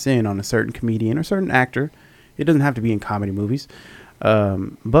focus in on a certain comedian or certain actor. It doesn't have to be in comedy movies.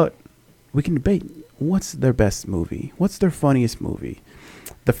 But we can debate what's their best movie. What's their funniest movie?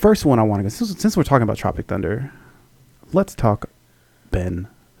 The first one I want to go, since we're talking about Tropic Thunder, let's talk Ben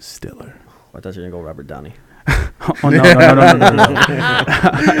Stiller. I thought you were gonna go Robert Downey. Oh no.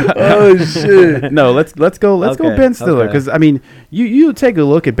 Oh shit! No, let's go Okay, Ben Stiller, okay. because I mean you take a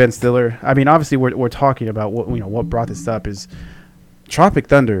look at Ben Stiller. I mean, obviously we're talking about what brought this up is Tropic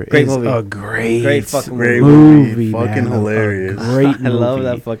Thunder Great is movie. a great Great fucking Great movie, fucking man. hilarious. A great I love movie.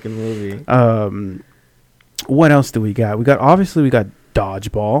 that fucking movie. What else do we got? We got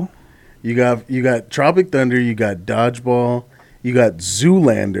Dodgeball. You got Tropic Thunder. You got Dodgeball. You got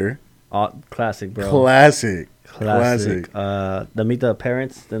Zoolander. Classic, bro. Classic. The Meet the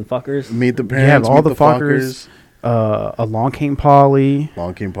Parents, then Fuckers. Meet the You Parents. have all Meet the fuckers. Along Came Polly.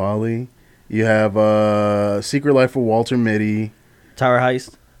 Long King Polly. You have Secret Life of Walter Mitty. Tower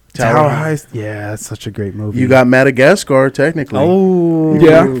Heist. Tower Heist. Yeah, that's such a great movie. You got Madagascar, technically. Oh,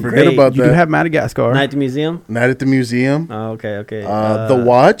 Yeah. Forget great. about You that. do have Madagascar. Night at the Museum. Night at the Museum. Oh, okay. The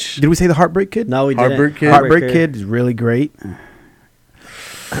Watch. Did we say The Heartbreak Kid? No, we didn't. Heartbreak Kid. Heartbreak Kid is really great.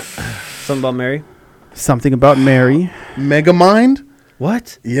 Something About Mary. Something About Mary. Megamind.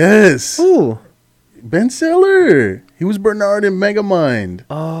 What? Yes. Ooh. Ben Stiller. He was Bernard in Megamind.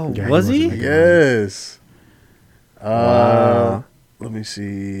 Oh, Yeah, he was was he? in Megamind. Yes. Wow. Let me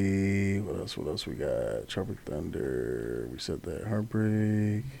see. What else we got? Tropic Thunder. We said that.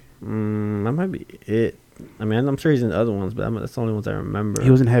 Heartbreak. That might be it. I mean, I'm sure he's in the other ones, but that's the only ones I remember. He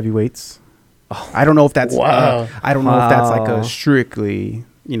was in Heavyweights. I don't know if that's Wow. I don't know if that's like Wow. a strictly,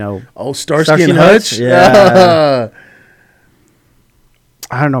 Oh, Starsky Starsky and and Hutch. Hutch? Yeah.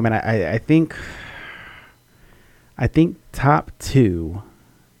 I don't know, man. I think top 2.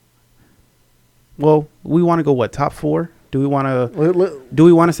 Well, we want to go what, top 4? Do we want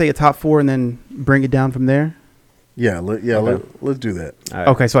to say a top 4 and then bring it down from there? Let's do that. All right.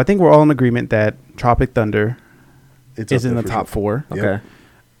 Okay, so I think we're all in agreement that Tropic Thunder It's is up in there the for top sure. 4. Okay. Yep.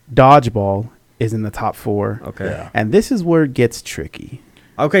 Dodgeball is in the top 4. Okay. Yeah. And this is where it gets tricky.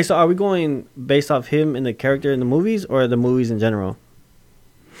 Okay, so are we going based off him and the character in the movies or the movies in general?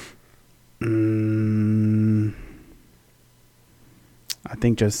 I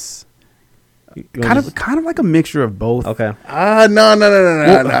think just You wanna kind of like a mixture of both. Okay. No.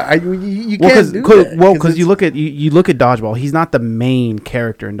 Well, You can't do that. Because you look at Dodgeball, he's not the main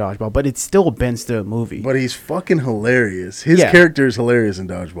character in Dodgeball, but it's still a Ben Stiller movie. But he's fucking hilarious. His Yeah. character is hilarious in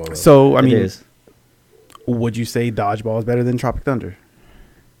Dodgeball. Though. So I It mean, is. would you say Dodgeball is better than Tropic Thunder?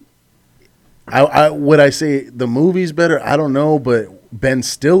 Would I say the movie's better? I don't know, but Ben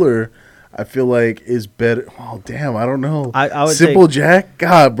Stiller, I feel like is better. Oh damn, I don't know. I would Simple say- Jack.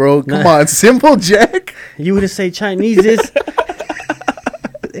 God, bro, come on, Simple Jack. You would say Chinese is.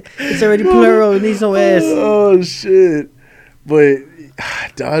 It's already plural. It needs no S. Oh shit! But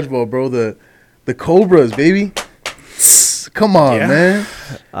Dodgeball, bro, the Cobras, baby. Come on, Yeah. man.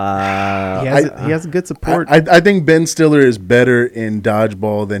 He has good support. I think Ben Stiller is better in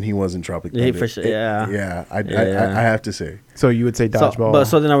Dodgeball than he was in Tropic Yeah, Thunder. for sure, yeah. Yeah, I Yeah. have to say. so you would say Dodgeball.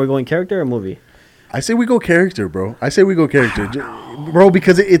 So then are we going character or movie? I say we go character, bro. Bro,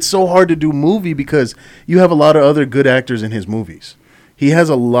 because it's so hard to do movie because you have a lot of other good actors in his movies. He has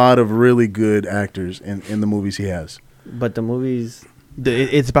a lot of really good actors in the movies he has. But the movies.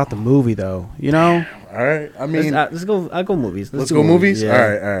 It's about the movie, though. You know. All right. I mean, let's go. I'll go movies. let's do go movies. Yeah.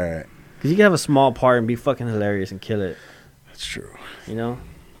 All right. Because you can have a small part and be fucking hilarious and kill it. That's true. You know.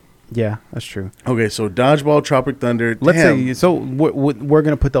 Yeah, that's true. Okay, so Dodgeball, Tropic Thunder. Let's damn, say so. We're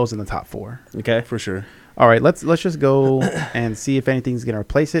gonna put those in the top 4. Okay. for sure. All right, let's just go and see if anything's gonna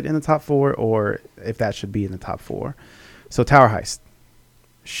replace it in the top 4, or if that should be in the top 4. So Tower Heist,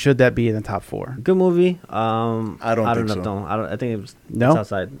 should that be in the top 4? Good movie. I don't think so. No, I think it was. No? It's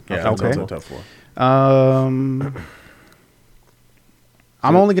outside. Yeah, Okay. it's also top 4.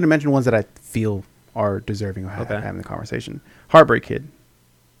 I'm only gonna mention ones that I feel are deserving of Okay. having the conversation. Heartbreak Kid,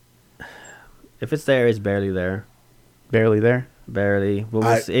 If it's there, it's barely there. barely there. Barely.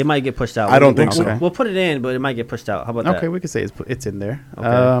 But it might get pushed out. I don't think so. We'll put it in, but it might get pushed out. How about Okay, that? we could say it's in there.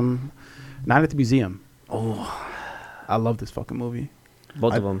 Okay. Night at the Museum. Oh, I love this fucking movie.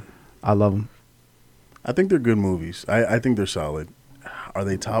 Both of them. I love them. I think they're good movies. I think they're solid. Are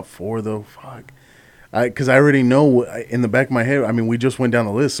they top 4 though? Fuck. Because I already know in the back of my head. I mean, we just went down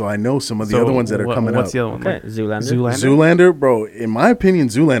the list, so I know some of the other ones that are coming what's up. the other one? Okay, Zoolander. Zoolander, bro. In my opinion,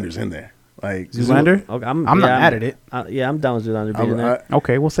 Zoolander's in there. Like Zoolander? Okay, I'm not mad at it. I'm down with Zoolander being in there.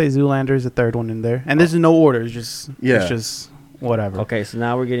 Okay, we'll say Zoolander is the third one in there, and there's no order. It's just Yeah. it's just whatever. Okay, so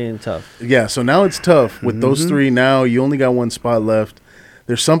now we're getting tough. Yeah, so now it's tough with those 3. Now you only got 1 spot left.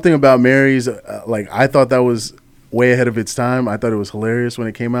 There's something about Mary's. Like I thought that was way ahead of its time. I thought it was hilarious when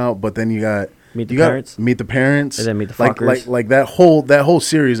it came out, but then you got Meet the Parents. Meet the Parents, And then Meet the like Fuckers. like that whole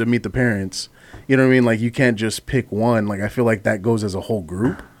series of Meet the Parents. You know what I mean? Like you can't just pick one. Like I feel like that goes as a whole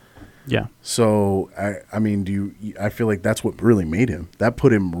group. Yeah. So I mean, I feel like that's what really made him. That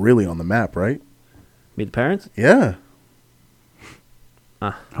put him really on the map, right? Meet the Parents. Yeah.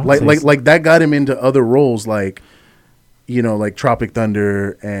 I would say Like that got him into other roles, like like Tropic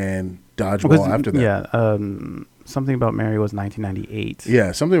Thunder and Dodgeball. because, After that, yeah. Something About Mary was 1998.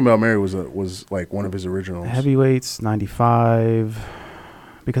 yeah, Something About Mary was like one of his originals. Heavyweights 95.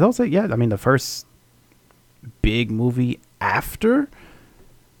 Because I would say, yeah, I mean the first big movie after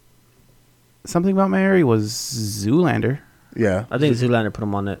Something About Mary was Zoolander. Yeah, I think Zoolander put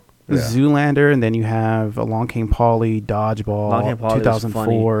him on it. Yeah. Zoolander, and then you have Along Came Polly, Dodgeball, Along Came Polly was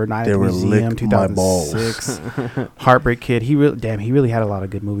 2004, Night They at the were Museum, lick my balls. 2006, Heartbreak Kid. He really had a lot of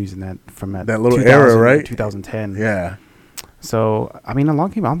good movies in that from that That little 2000 era, to right? 2010. yeah. So I mean,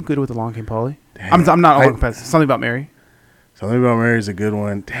 I'm good with Along Came Polly. Damn. I'm not Along Came Something About Mary. Something About Mary is a good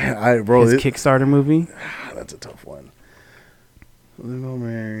one. Damn, bro, His Kickstarter movie. that's a tough one. Something About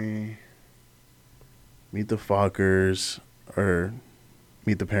Mary, Meet the Fockers, or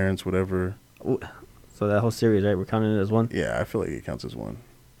Meet the Parents, whatever. So that whole series, right? We're counting it as one. Yeah, I feel like it counts as one.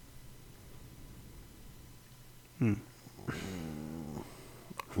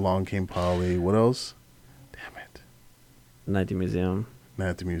 Long Came Polly. What else? Damn it. Night at the Museum, Night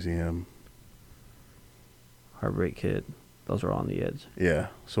at the Museum. Heartbreak Kid. Those are all on the edge. Yeah.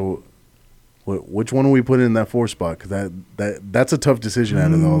 So, which one are we putting in that 4 spot? Because that's a tough decision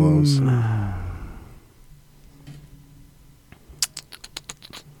out of all those.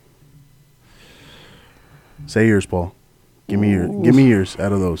 Say yours, Paul. Give me yours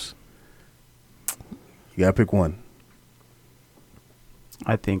out of those. You gotta pick one.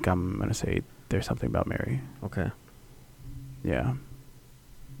 I think I'm gonna say There's Something About Mary. Okay. Yeah.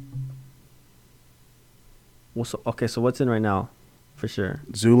 Well, so what's in right now, for sure?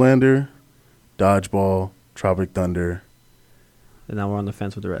 Zoolander, Dodgeball, Tropic Thunder. And now we're on the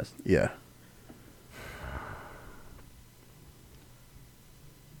fence with the rest. Yeah.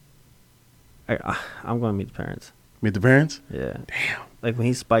 I'm going to Meet the Parents. Meet the Parents? Yeah. Damn. Like when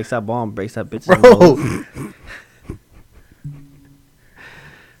he spikes that ball and breaks that bitch. in the nose. Bro.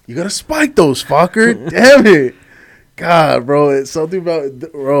 You gotta spike those, fucker. Damn it. God, bro. It's something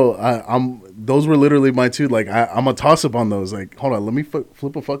about, bro. I'm those were literally my 2. Like, I'm a toss up on those. Like, hold on. Let me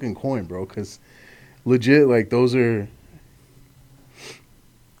flip a fucking coin, bro. Because legit, like, those are.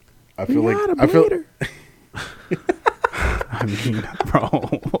 I feel like. I feel. I mean,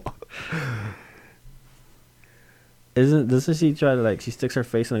 bro. Doesn't she try to, like, she sticks her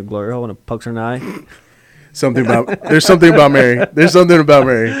face in a glory hole and it pokes her in the eye? Something about there's something about Mary. There's something about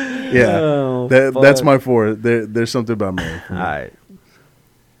Mary. Yeah, Oh, that's fuck. my 4. There's something about Mary. All right.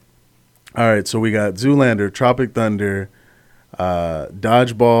 All right, so we got Zoolander, Tropic Thunder,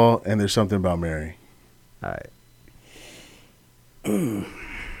 Dodgeball, and there's something about Mary. All right.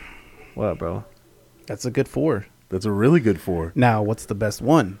 What, bro? That's a good 4. That's a really good 4. Now, what's the best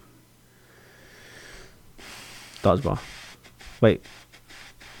one? Dodgeball. Wait.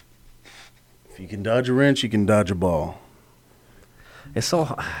 If you can dodge a wrench, you can dodge a ball. It's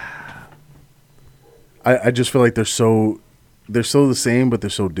so. I just feel like they're so the same, but they're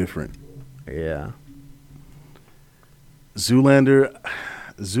so different. Yeah. Zoolander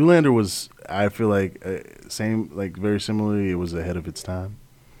was, I feel like, same, like very similarly, it was ahead of its time.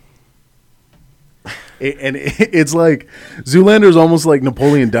 It's like Zoolander is almost like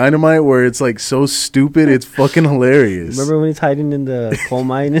Napoleon Dynamite, where it's like so stupid, it's fucking hilarious. Remember when he's hiding in the coal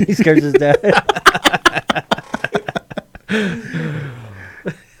mine and he scares his dad?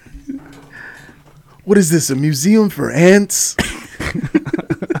 What is this, a museum for ants?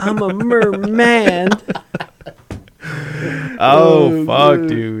 I'm a merman. Oh, fuck,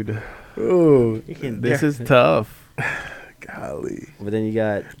 dude. Oh, This is tough. golly. But then you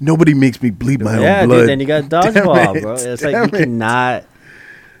got Nobody makes me bleed my yeah, own blood. dude. Then you got dodgeball, it, bro. It's damn like you it. cannot.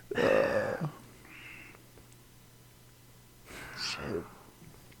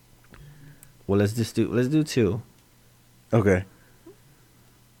 Well, let's do two. Okay.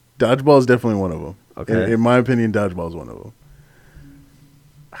 Dodgeball is definitely one of them. Okay. In my opinion, dodgeball is one of them.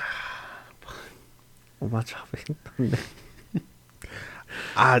 What about Tropic?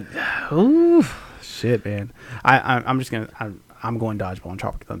 Shit, man. I'm just gonna. I'm going dodgeball and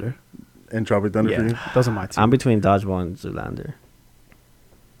Tropic Thunder. And Tropic Thunder for you? Yeah, those are my two. I'm between dodgeball and Zoolander.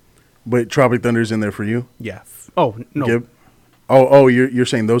 But Tropic Thunder's in there for you? Yeah. Oh no. Gib? Oh, you're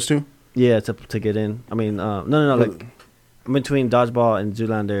saying those two? Yeah, to get in. I mean, no. Like I'm between dodgeball and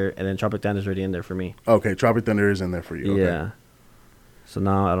Zoolander, and then Tropic Thunder's already in there for me. Okay, Tropic Thunder is in there for you. Okay. Yeah. So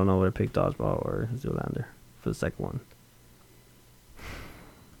now I don't know whether to pick dodgeball or Zoolander for the second one.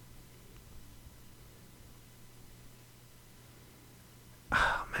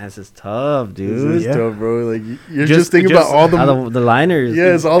 Oh, man, this is tough, This dude. is Yeah. tough, bro. Like you're Just- just thinking just about all the All the liners.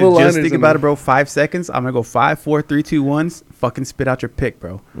 Yeah, it's all the liners. Just think in about there. it, bro. 5 seconds. I'm gonna go 5, 4, 3, 2, 1. Fucking spit out your pick,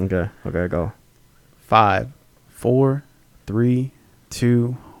 bro. Okay, go. 5, 4, 3,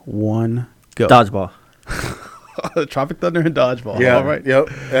 2, 1. Go. Dodgeball. Tropic Thunder and dodgeball. Yeah, All right. Yep.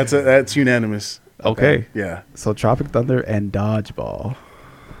 That's unanimous. Okay. Yeah. So Tropic Thunder and dodgeball.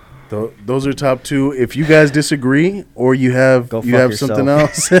 Those are top two. If you guys disagree or you have Go you fuck have yourself. something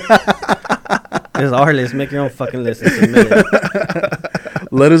else, It's our list. Make your own fucking list and submit it.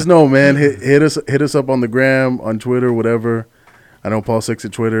 let us know, man. Hit us up on the gram, on Twitter, whatever. I know Paul Six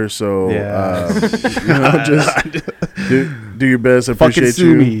at Twitter, so just do your best. I Fucking appreciate sue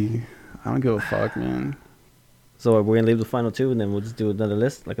you. me. I don't give a fuck, man. So we're gonna leave the final two, and then we'll just do another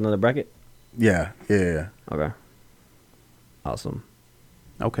list, like another bracket. Yeah. Okay. Awesome.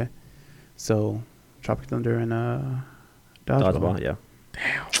 Okay. So Tropic Thunder and Dodgeball. Yeah.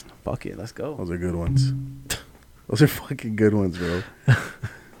 Fuck it. Let's go. Those are good ones. Those are fucking good ones, bro.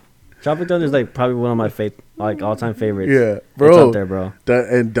 Tropic Thunder is like probably one of my all-time favorites. Yeah, It's bro. up there, bro.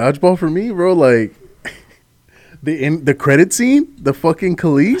 And dodgeball for me, bro. Like the credit scene, the fucking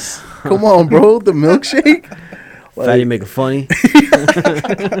Khalees. Come on, bro. The milkshake. Fatty make it funny.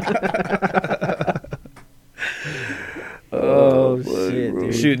 Oh shit,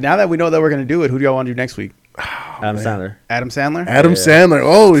 dude. Shoot. Now that we know that we're gonna do it, who do y'all want to do next week? Adam Sandler. Adam Sandler. Adam Sandler.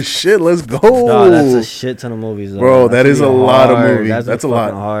 Oh shit, let's go. Dog, that's a shit ton of movies, though. Bro, That's that is a gonna be lot of hard. movies. That's a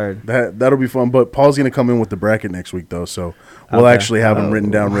lot. Hard. That'll be fun. But Paul's gonna come in with the bracket next week though, so we'll Okay. actually have him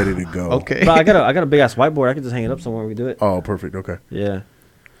written down, ready to go. Okay. But I got a big ass whiteboard. I can just hang it up somewhere. We can do it. Oh, perfect. Okay. Yeah.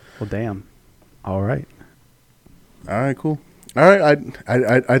 Well, damn. All right. All right. Cool. All right.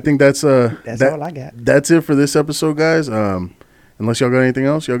 I think that's all I got. That's it for this episode, guys. Unless y'all got anything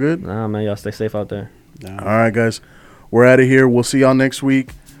else, y'all good? Nah, man, y'all stay safe out there. All right, guys. We're out of here. We'll see y'all next week.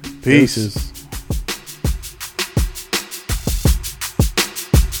 Peace. Deuces.